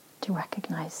 To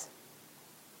recognize.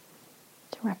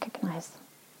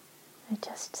 It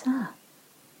just,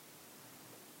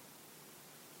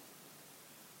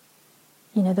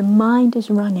 the mind is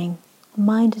running.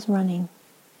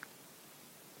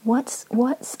 What's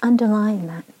underlying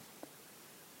that?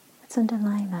 What's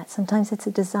underlying that? Sometimes it's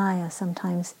a desire,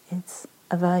 sometimes it's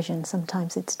aversion,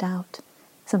 sometimes it's doubt,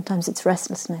 sometimes it's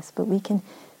restlessness. But we can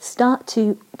start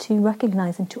to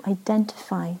recognize and to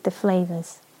identify the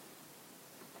flavors.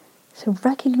 So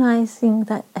recognizing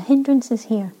that a hindrance is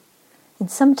here. And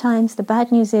sometimes the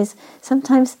bad news is,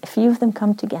 sometimes a few of them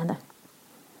come together.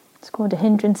 It's called a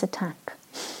hindrance attack.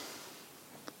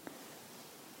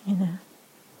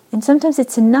 And sometimes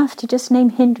it's enough to just name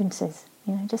hindrances.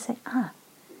 Just say,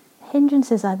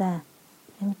 hindrances are there.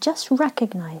 And just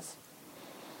recognize.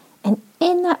 And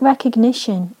in that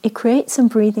recognition, it creates some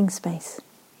breathing space.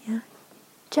 Yeah?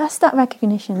 Just that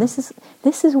recognition. This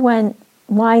is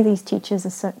why these teachings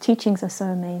are so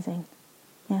amazing.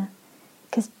 Yeah,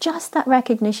 because just that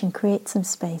recognition creates some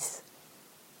space.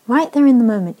 Right there in the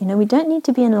moment. We don't need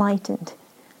to be enlightened.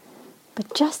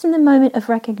 But just in the moment of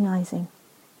recognizing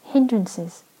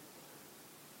hindrances,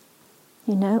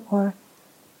 or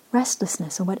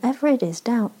restlessness, or whatever it is,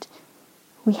 doubt,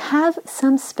 we have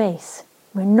some space.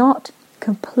 We're not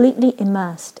completely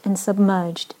immersed and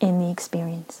submerged in the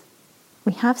experience.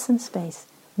 We have some space.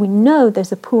 We know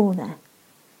there's a pool there,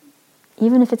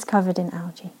 even if it's covered in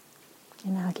algae.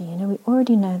 We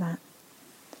already know that.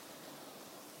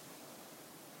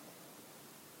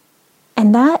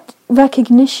 And that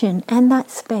recognition and that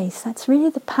space, that's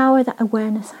really the power that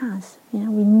awareness has. We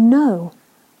know.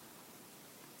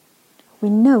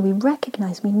 We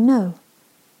recognize, we know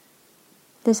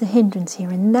there's a hindrance here,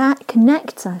 and that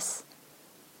connects us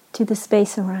to the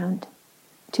space around,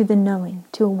 to the knowing,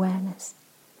 to awareness.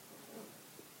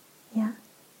 Yeah?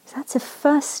 So that's a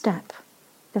first step,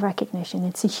 the recognition.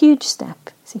 It's a huge step.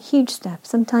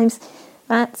 Sometimes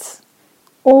that's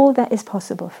all that is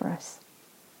possible for us.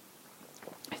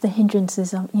 If the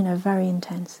hindrances are, very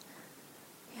intense.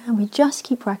 Yeah, we just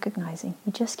keep recognizing.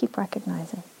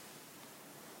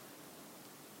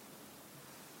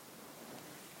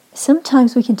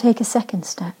 Sometimes we can take a second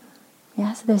step.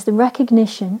 Yeah, so there's the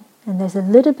recognition, and there's a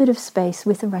little bit of space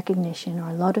with the recognition, or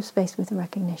a lot of space with the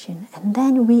recognition. And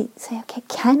then we say, okay,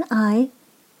 can I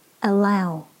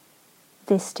allow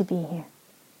this to be here?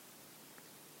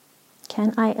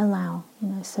 Can I allow?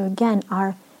 So again,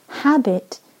 our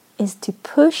habit is to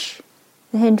push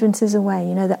the hindrances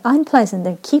away. They're unpleasant.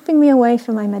 They're keeping me away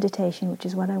from my meditation, which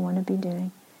is what I want to be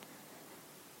doing.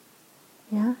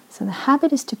 Yeah? So the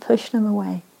habit is to push them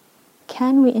away.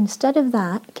 Can we, instead of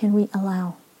that, can we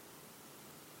allow?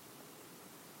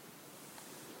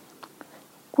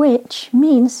 Which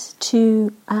means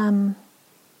to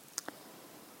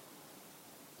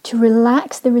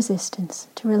relax the resistance,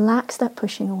 to relax that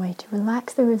pushing away, to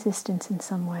relax the resistance in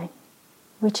some way,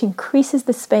 which increases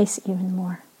the space even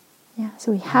more. Yeah,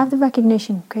 so we have the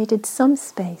recognition, created some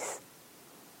space,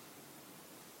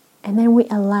 and then we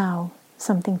allow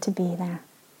something to be there.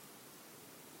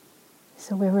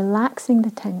 So we're relaxing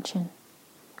the tension,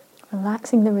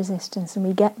 relaxing the resistance, and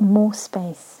we get more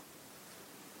space.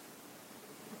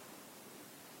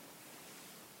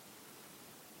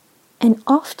 And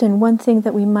often one thing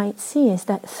that we might see is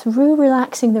that through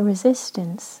relaxing the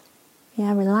resistance,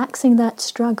 relaxing that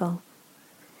struggle,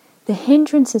 the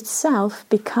hindrance itself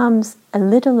becomes a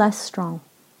little less strong.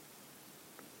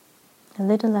 A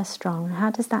little less strong.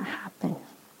 How does that happen?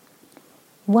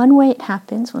 One way it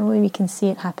happens, one way we can see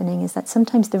it happening, is that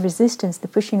sometimes the resistance, the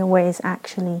pushing away, is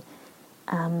actually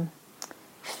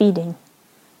feeding,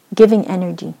 giving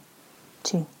energy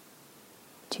to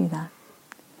that.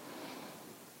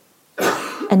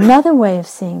 Another way of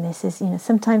seeing this is,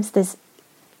 sometimes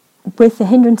with the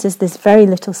hindrances, there's very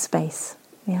little space.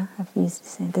 Yeah, I've used to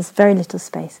say there's very little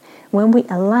space. When we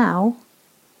allow,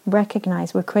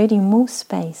 recognize, we're creating more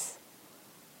space.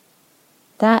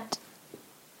 That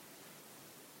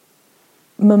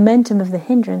momentum of the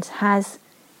hindrance has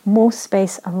more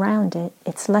space around it.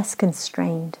 It's less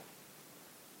constrained.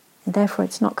 And therefore,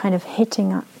 it's not kind of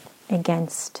hitting up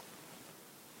against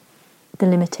the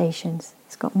limitations.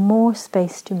 It's got more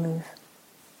space to move.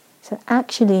 So it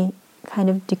actually kind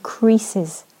of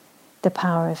decreases the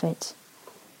power of it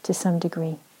to some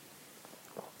degree.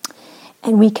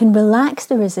 And we can relax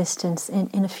the resistance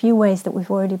in a few ways that we've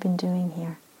already been doing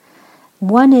here.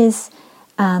 One is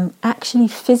actually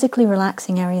physically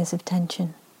relaxing areas of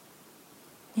tension.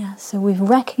 Yeah, so we've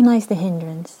recognized the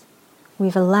hindrance,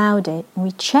 we've allowed it, and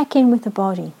we check in with the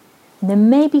body. And there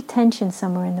may be tension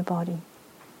somewhere in the body.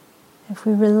 If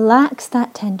we relax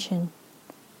that tension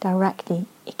directly,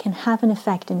 it can have an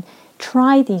effect. And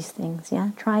try these things,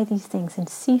 Try these things and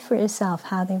see for yourself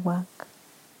how they work.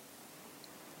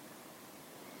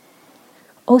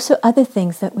 Also, other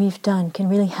things that we've done can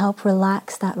really help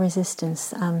relax that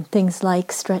resistance. Things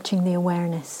like stretching the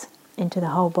awareness into the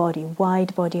whole body,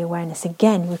 wide body awareness.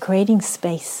 Again, we're creating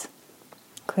space.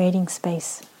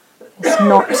 It's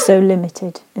not so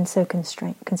limited and so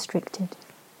constricted.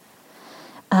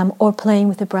 Or playing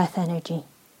with the breath energy.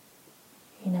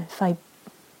 If I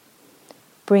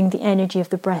bring the energy of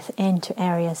the breath into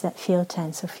areas that feel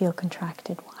tense or feel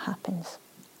contracted, what happens?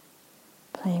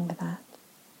 Playing with that.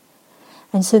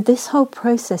 And so this whole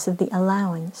process of the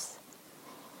allowance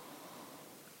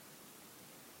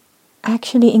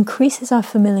actually increases our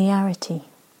familiarity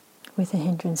with the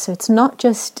hindrance. So it's not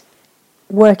just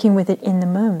working with it in the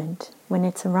moment. when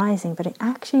it's arising, but it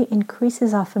actually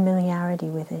increases our familiarity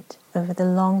with it over the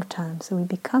long term, so we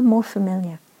become more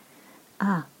familiar.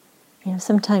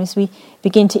 Sometimes we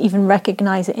begin to even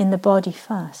recognize it in the body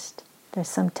first. There's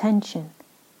some tension.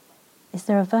 Is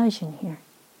there aversion here?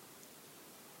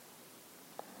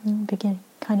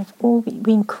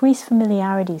 We increase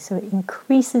familiarity, so it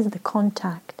increases the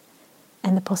contact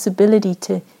and the possibility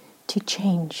to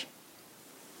change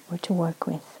or to work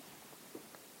with.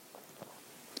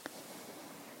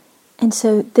 And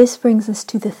so this brings us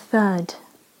to the third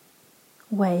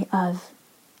way of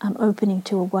opening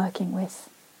to or working with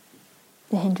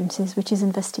the hindrances, which is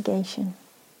investigation.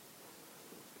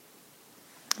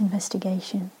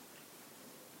 Investigation.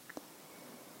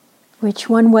 Which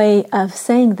one way of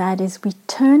saying that is we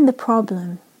turn the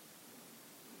problem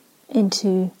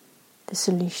into the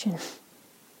solution.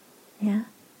 Yeah?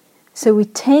 So we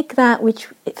take that which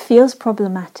it feels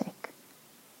problematic,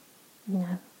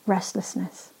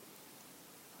 restlessness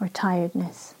or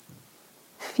tiredness,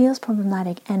 feels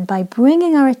problematic, and by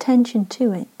bringing our attention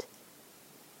to it,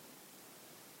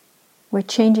 we're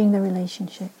changing the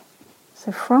relationship.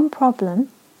 So from problem,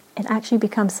 it actually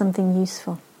becomes something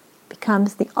useful,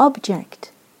 becomes the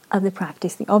object of the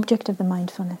practice, the object of the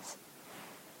mindfulness,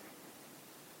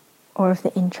 or of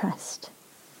the interest.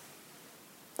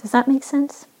 Does that make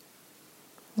sense?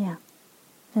 Yeah.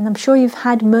 And I'm sure you've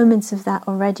had moments of that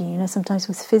already. Sometimes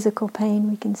with physical pain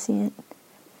we can see it.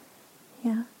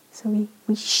 Yeah. So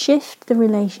we shift the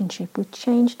relationship, we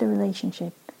change the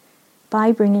relationship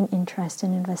by bringing interest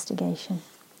and investigation.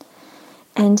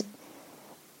 And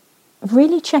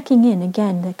really checking in,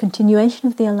 again, the continuation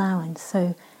of the allowance.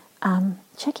 So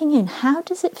checking in, how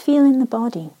does it feel in the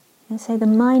body? Say the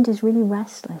mind is really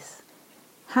restless.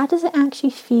 How does it actually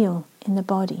feel in the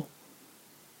body?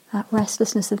 That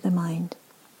restlessness of the mind.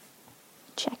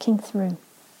 Checking through.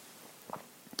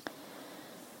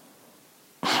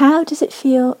 How does it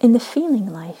feel in the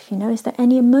feeling life? Is there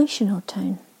any emotional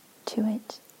tone to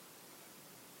it?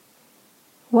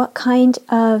 What kind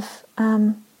of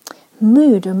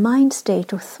mood or mind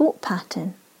state or thought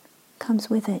pattern comes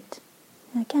with it?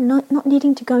 Again, not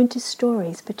needing to go into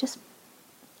stories, but just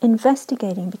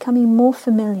investigating, becoming more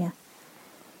familiar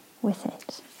with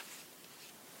it.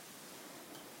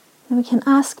 And we can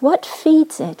ask, what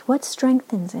feeds it? What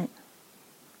strengthens it?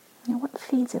 What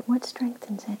feeds it? What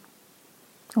strengthens it?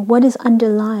 Or what is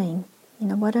underlying?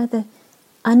 What are the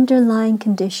underlying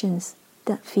conditions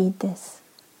that feed this?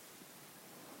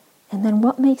 And then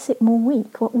what makes it more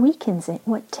weak? What weakens it?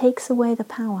 What takes away the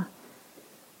power?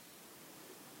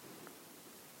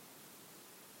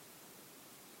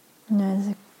 There's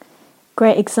a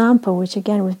great example, which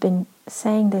again we've been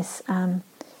saying this,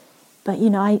 but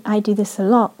I do this a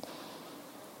lot.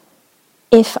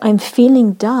 If I'm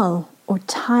feeling dull or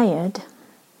tired,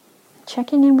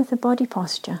 checking in with the body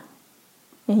posture.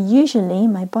 Usually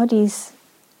my body's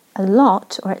a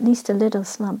lot, or at least a little,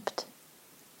 slumped.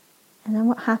 And then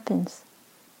what happens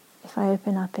if I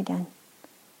open up again?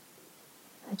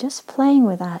 So just playing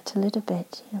with that a little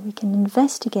bit. We can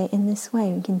investigate in this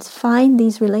way. We can find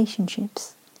these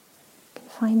relationships.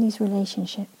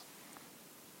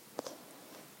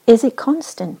 Is it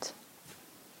constant?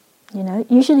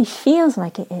 It usually feels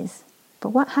like it is. But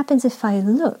what happens if I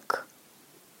look?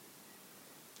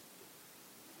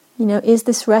 Is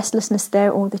this restlessness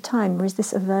there all the time? Or is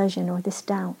this aversion or this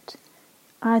doubt?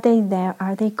 Are they there?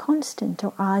 Are they constant?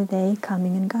 Or are they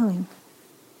coming and going?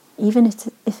 Even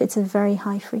if it's a very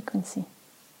high frequency.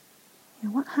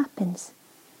 What happens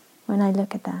when I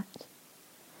look at that?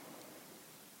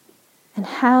 And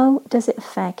how does it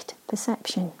affect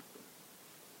perception?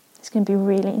 It's going to be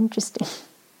really interesting.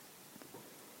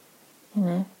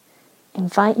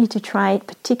 Invite you to try it,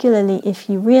 particularly if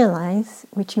you realize,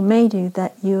 which you may do,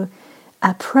 that you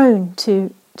are prone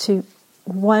to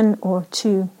one or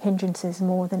two hindrances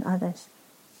more than others.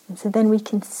 And so then we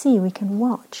can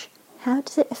watch. How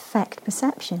does it affect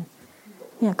perception?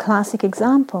 Classic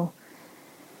example.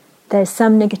 There's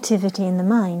some negativity in the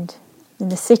mind. In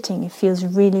the sitting, it feels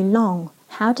really long.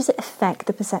 How does it affect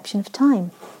the perception of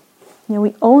time?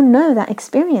 We all know that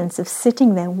experience of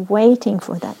sitting there waiting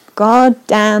for that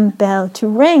goddamn bell to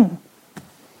ring.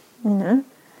 And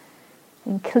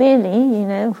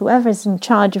clearly, whoever's in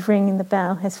charge of ringing the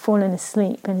bell has fallen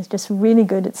asleep and is just really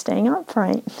good at staying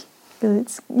upright. Because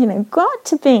it's, got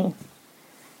to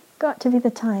be the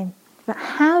time. But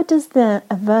how does the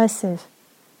aversive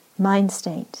mind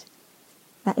state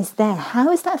that is there, how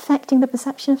is that affecting the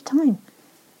perception of time?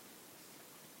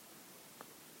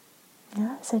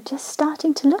 So just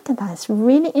starting to look at that, it's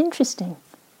really interesting.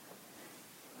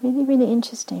 Really, really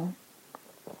interesting.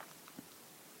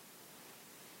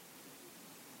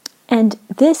 And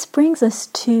this brings us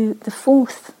to the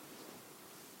fourth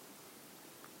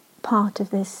part of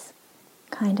this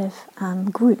kind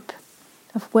of group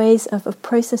of ways of a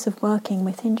process of working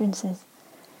with hindrances,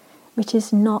 which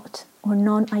is not or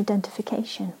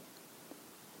non-identification.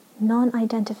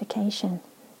 Non-identification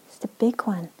is the big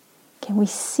one. Can we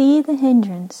see the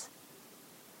hindrance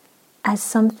as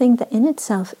something that in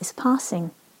itself is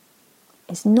passing,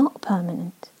 is not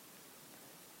permanent,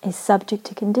 is subject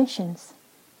to conditions,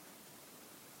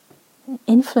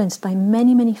 influenced by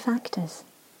many, many factors?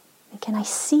 And can I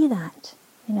see that?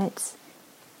 It's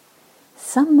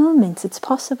some moments it's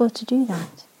possible to do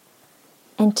that.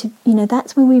 And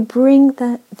that's when we bring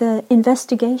the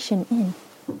investigation in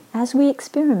as we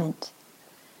experiment.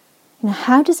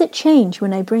 How does it change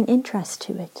when I bring interest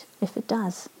to it, if it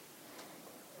does?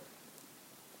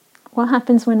 What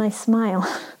happens when I smile?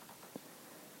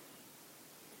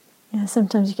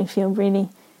 Sometimes you can feel really,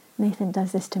 Nathan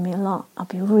does this to me a lot. I'll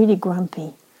be really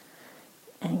grumpy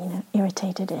and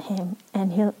irritated at him,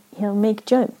 and he'll make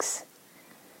jokes.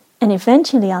 And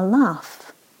eventually I'll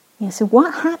laugh. So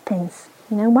what happens?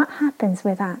 What happens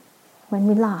with that when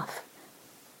we laugh?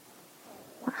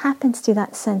 What happens to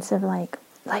that sense of like,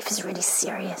 life is really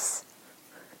serious?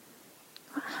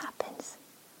 What happens?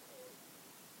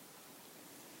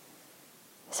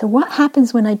 So what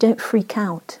happens when I don't freak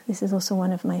out? This is also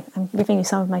I'm giving you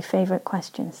some of my favorite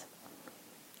questions.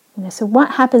 So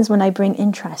what happens when I bring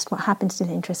interest? What happens to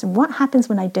the interest? And what happens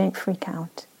when I don't freak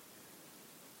out?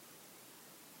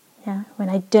 When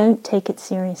I don't take it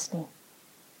seriously.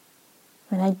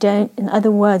 When I don't, in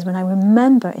other words, when I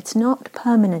remember it's not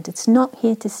permanent, it's not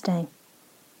here to stay.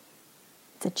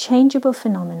 It's a changeable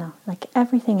phenomena, like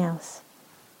everything else.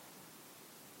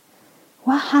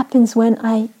 What happens when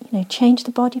I, change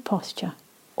the body posture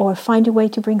or find a way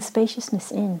to bring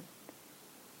spaciousness in?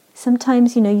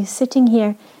 Sometimes, you're sitting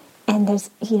here and there's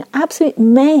absolute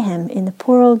mayhem in the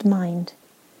poor old mind,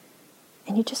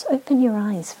 and you just open your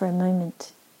eyes for a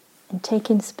moment and take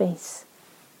in space.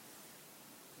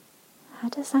 How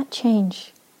does that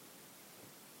change?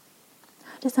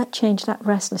 How does that change that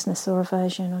restlessness or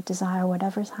aversion or desire,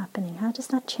 whatever is happening? How does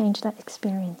that change that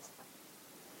experience?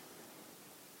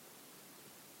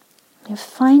 You're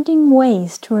finding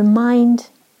ways to remind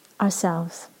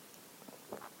ourselves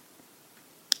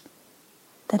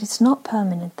that it's not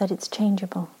permanent, that it's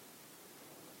changeable,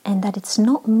 and that it's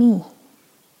not me.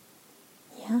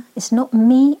 It's not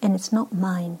me and it's not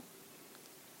mine.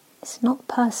 It's not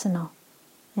personal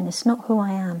and it's not who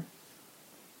I am.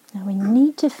 Now we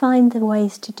need to find the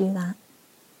ways to do that,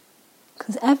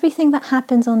 because everything that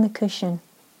happens on the cushion,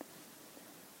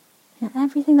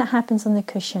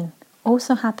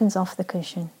 also happens off the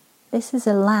cushion. This is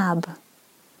a lab.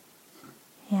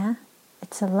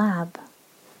 It's a lab.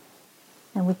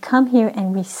 And we come here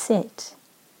and we sit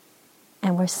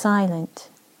and we're silent.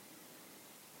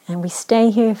 And we stay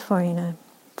here for,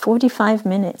 45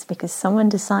 minutes because someone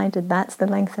decided that's the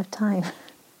length of time.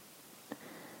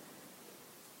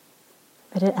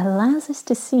 But it allows us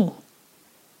to see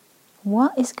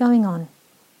what is going on.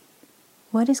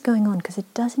 What is going on? Because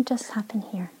it doesn't just happen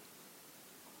here.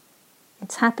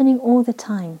 It's happening all the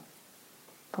time,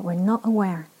 but we're not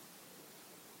aware.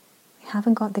 We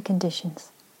haven't got the conditions.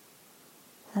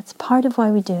 That's part of why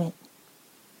we do it.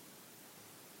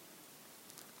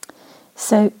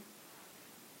 So,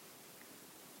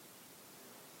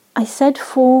 I said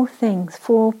 4 things,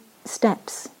 4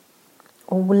 steps,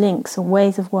 or links, or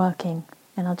ways of working.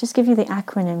 And I'll just give you the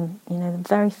acronym,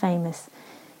 very famous.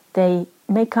 They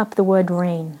make up the word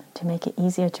RAIN to make it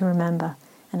easier to remember.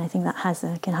 And I think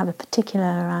that can have a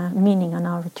particular meaning on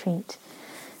our retreat,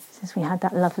 since we had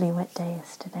that lovely wet day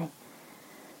yesterday.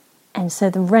 And so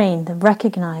the RAIN, the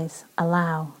recognize,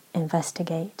 allow,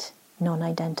 investigate,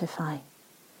 non-identify.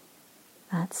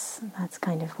 That's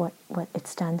kind of what it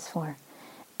stands for.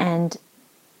 And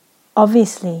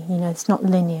obviously, it's not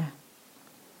linear.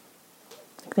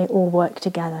 They all work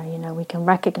together, we can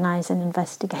recognize and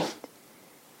investigate.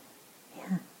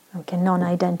 We can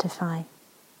non-identify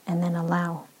and then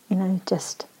allow. They're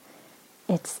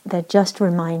just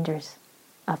reminders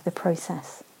of the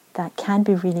process that can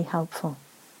be really helpful.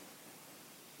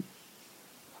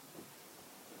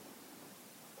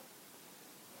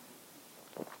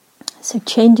 So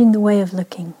changing the way of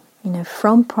looking,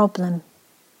 from problem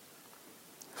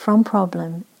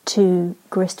to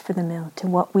grist for the mill, to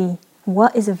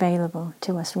what is available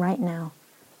to us right now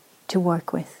to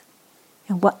work with.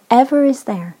 And whatever is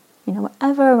there,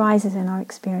 whatever arises in our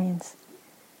experience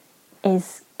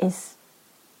is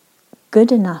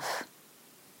good enough,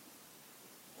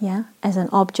 as an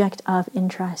object of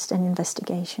interest and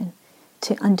investigation,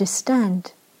 to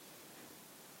understand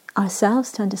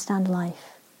ourselves to understand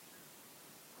life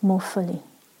more fully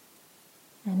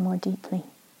and more deeply,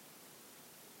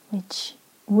 which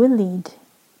will lead,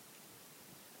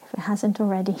 if it hasn't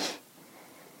already,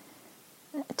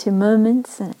 to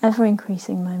moments and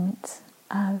ever-increasing moments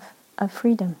of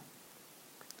freedom,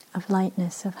 of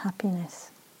lightness, of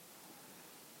happiness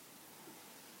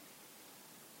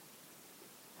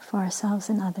for ourselves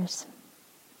and others.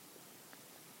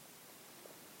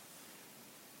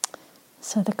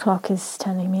 So the clock is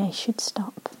telling me I should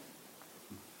stop.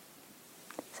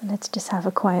 So let's just have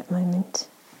a quiet moment.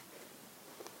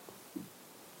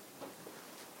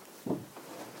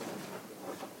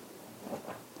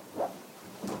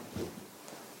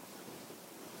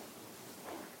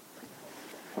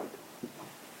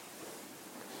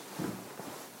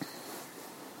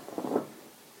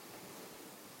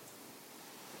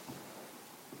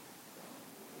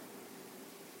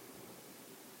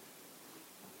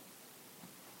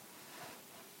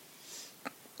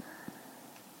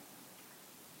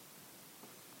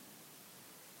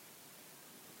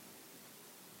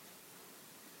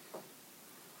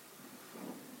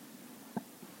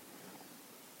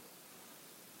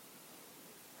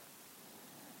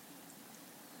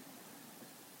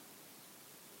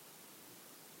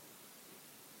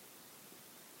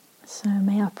 So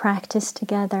may our practice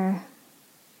together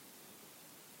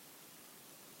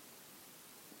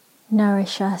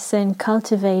nourish us in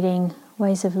cultivating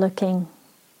ways of looking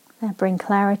that bring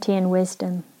clarity and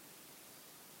wisdom.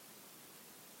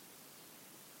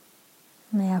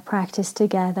 May our practice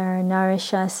together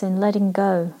nourish us in letting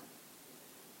go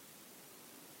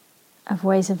of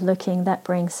ways of looking that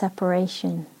bring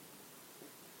separation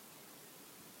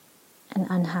and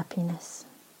unhappiness.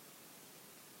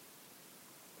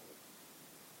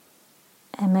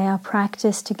 And may our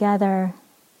practice together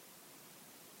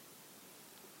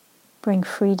bring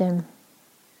freedom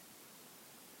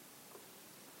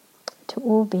to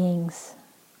all beings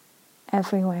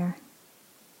everywhere,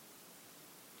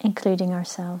 including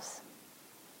ourselves.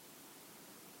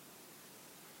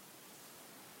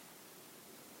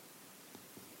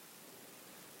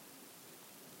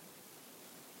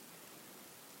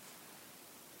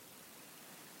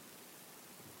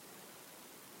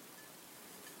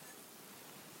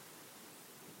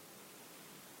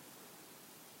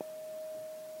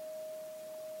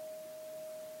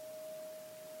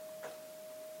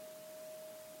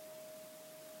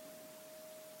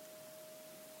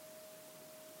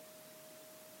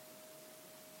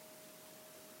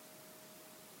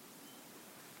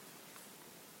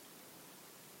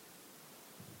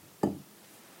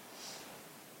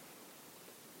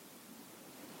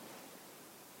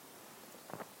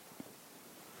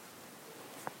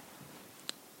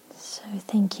 So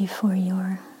thank you for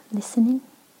your listening,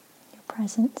 your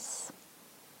presence.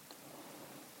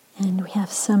 And we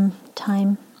have some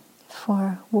time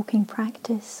for walking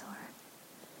practice or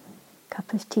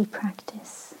cup of tea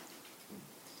practice.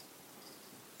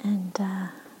 And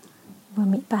we'll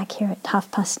meet back here at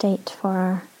 8:30 for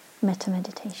our metta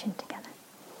meditation together.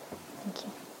 Thank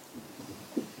you.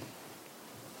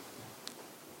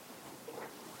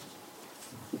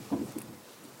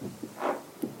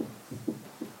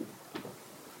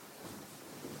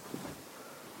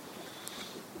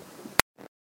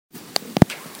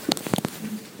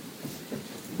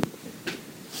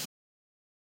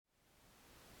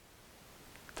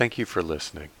 Thank you for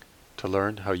listening. To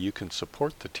learn how you can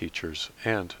support the teachers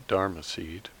and Dharma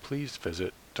Seed, please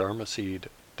visit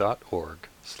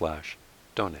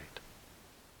dharmaseed.org/donate.